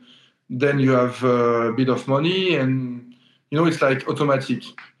 and then you have a bit of money, and it's like automatic.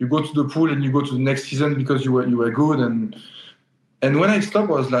 You go to the pool and you go to the next season because you were good, and when I stopped,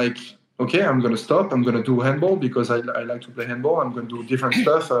 I was like, okay, I'm gonna stop. I'm gonna do handball because I like to play handball. I'm gonna do different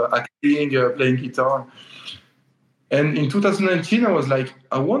stuff, acting, playing guitar. And in 2019, I was like,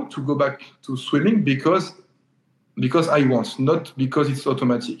 I want to go back to swimming because I want, not because it's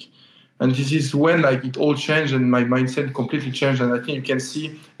automatic. And this is when like it all changed and my mindset completely changed. And I think you can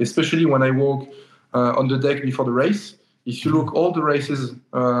see, especially when I walk on the deck before the race, if you look all the races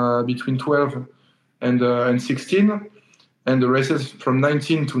between 12 and 16, and the races from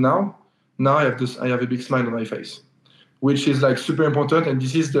 19 to now I have a big smile on my face, which is like super important. And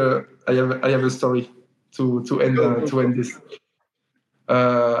this is I have a story to end this.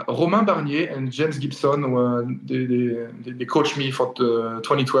 Romain Barnier and James Gibson they coached me for the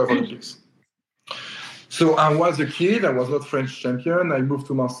 2012 Olympics. So I was a kid. I was not French champion. I moved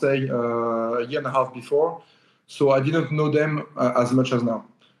to Marseille a year and a half before, so I didn't know them as much as now.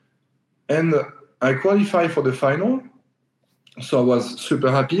 And I qualified for the final, so I was super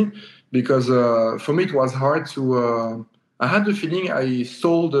happy because for me it was hard to. I had the feeling I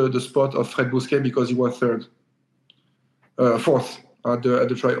stole the spot of Fred Bousquet because he was fourth at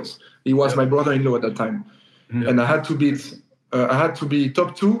the trials. He was my brother-in-law at that time, and I had to be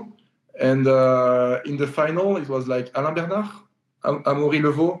top two. And in the final, it was like Alain Bernard, Amaury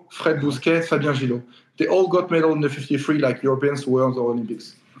Levaux, Fred Bousquet, Fabien Gillot. They all got medal in the 53, like Europeans who were on the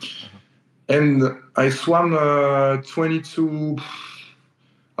Olympics. And I swam 22.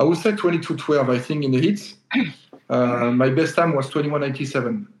 I would say 22:12, I think, in the heats. My best time was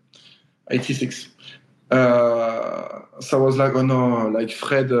 21:87, 86. So I was like, oh no, like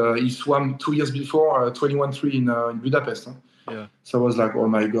Fred, he swam 2 years before 21:3 in Budapest. Huh? Yeah. So I was like, oh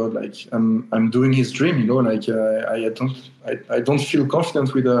my god, like I'm doing his dream, like I don't feel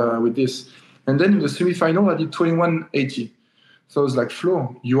confident with this. And then in the semi-final, I did 21:80. So I was like,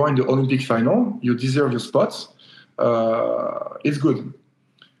 Flo, you are in the Olympic final, you deserve your spots. It's good.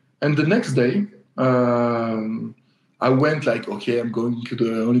 And the next day, I went like, okay, I'm going to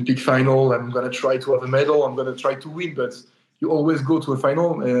the Olympic final. I'm going to try to have a medal. I'm going to try to win. But you always go to a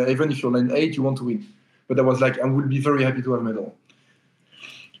final, even if you're in 8, you want to win. But I was like, I will be very happy to have a medal.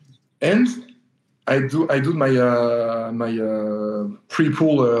 And I do my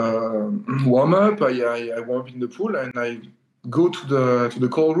pre-pool warm-up. I warm up in the pool, and I go to the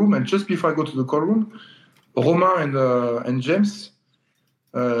call room. And just before I go to the call room, Romain and James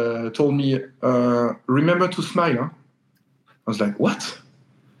told me, remember to smile. Huh? I was like, what?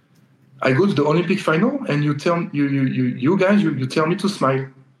 I go to the Olympic final and you tell you guys tell me to smile.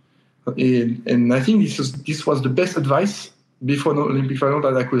 And I think this was the best advice before the Olympic final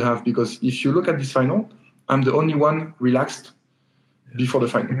that I could have, because if you look at this final, I'm the only one relaxed before the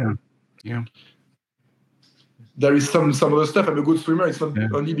final. Yeah. There is some other stuff. I'm a good swimmer. It's not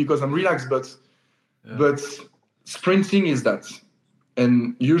only because I'm relaxed, but sprinting is that.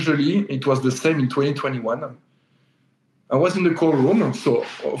 And usually it was the same in 2021. I was in the call room, so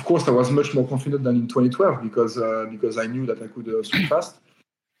of course I was much more confident than in 2012 because I knew that I could swim fast.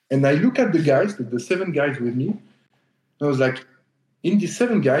 And I look at the guys, the 7 guys with me, and I was like, in these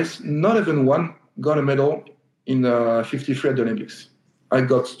 7 guys, not even one got a medal in 53 at the Olympics. I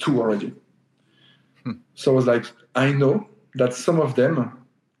got 2 already. So I was like, I know that some of them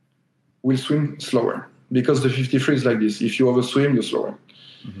will swim slower because the 53 is like this. If you overswim, you're slower.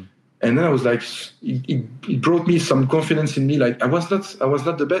 Mm-hmm. And then I was like, it brought me some confidence in me. Like I was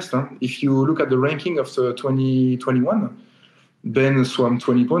not the best. Huh? If you look at the ranking of the 2021, Ben swam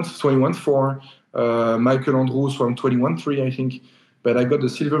 20 points, 21.4. Michael Andrew swam 21.3, I think. But I got the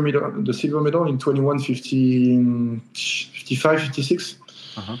silver medal in 21.55, 56.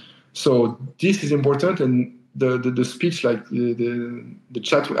 Uh-huh. So this is important. And the speech, like the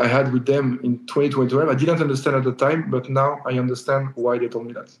chat I had with them in 2012, I didn't understand at the time, but now I understand why they told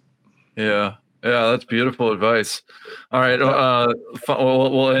me that. Yeah, that's beautiful advice. All right,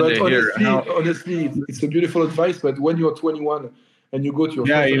 we'll end it here. Honestly, it's a beautiful advice. But when you're 21 and you go to your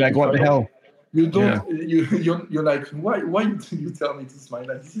you're like, what the hell? You don't. Yeah. You're like, why you tell me to smile?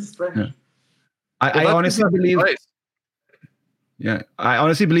 Like, this is strange. Yeah. I honestly believe. Yeah, I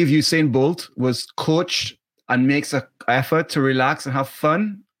honestly believe Usain Bolt was coached and makes an effort to relax and have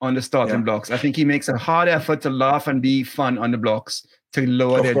fun on the starting blocks. I think he makes a hard effort to laugh and be fun on the blocks to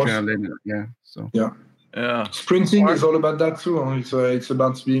lower their adrenaline. Yeah. Sprinting is all about that too. It's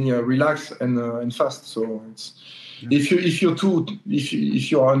about being relaxed and fast. So it's if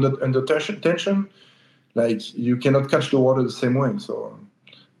you're under tension, Like you cannot catch the water the same way. So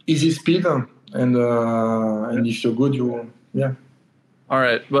easy speed, and if you're good, yeah. All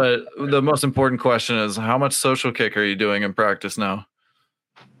right, but the most important question is, how much social kick are you doing in practice now?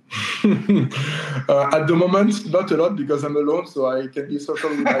 At the moment, not a lot because I'm alone, so I can be social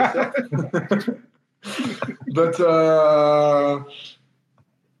with myself. But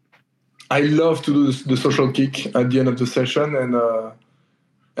I love to do the social kick at the end of the session,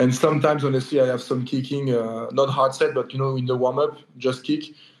 and sometimes, honestly, I have some kicking, not hard set, but in the warm up, just kick,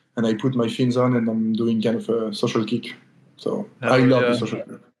 and I put my fins on, and I'm doing kind of a social kick. So I love the social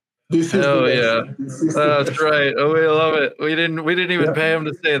kick. This is the best. This is the That's best. right. Oh, we love it. We didn't even pay him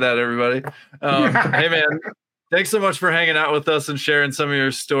to say that, everybody. Hey man, thanks so much for hanging out with us and sharing some of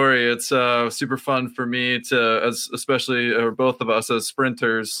your story. It's super fun for me especially both of us as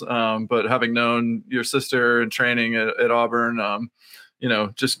sprinters, but having known your sister and training at Auburn,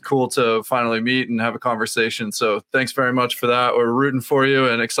 just cool to finally meet and have a conversation. So thanks very much for that. We're rooting for you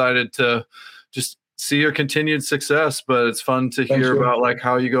and excited to just see your continued success, but it's fun to hear about like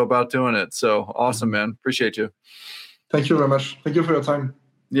how you go about doing it. So awesome, man. Appreciate you. Thank you very much. Thank you for your time.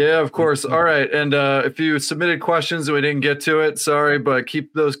 Yeah, of course. All right. And if you submitted questions and we didn't get to it, sorry, but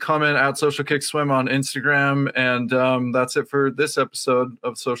keep those coming at Social Kick Swim on Instagram. And that's it for this episode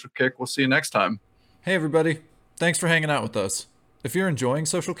of Social Kick. We'll see you next time. Hey, everybody. Thanks for hanging out with us. If you're enjoying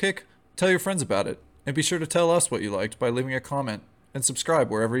Social Kick, tell your friends about it. And be sure to tell us what you liked by leaving a comment and subscribe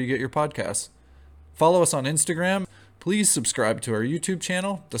wherever you get your podcasts. Follow us on Instagram. Please subscribe to our YouTube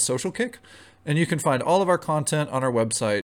channel, The Social Kick, and you can find all of our content on our website,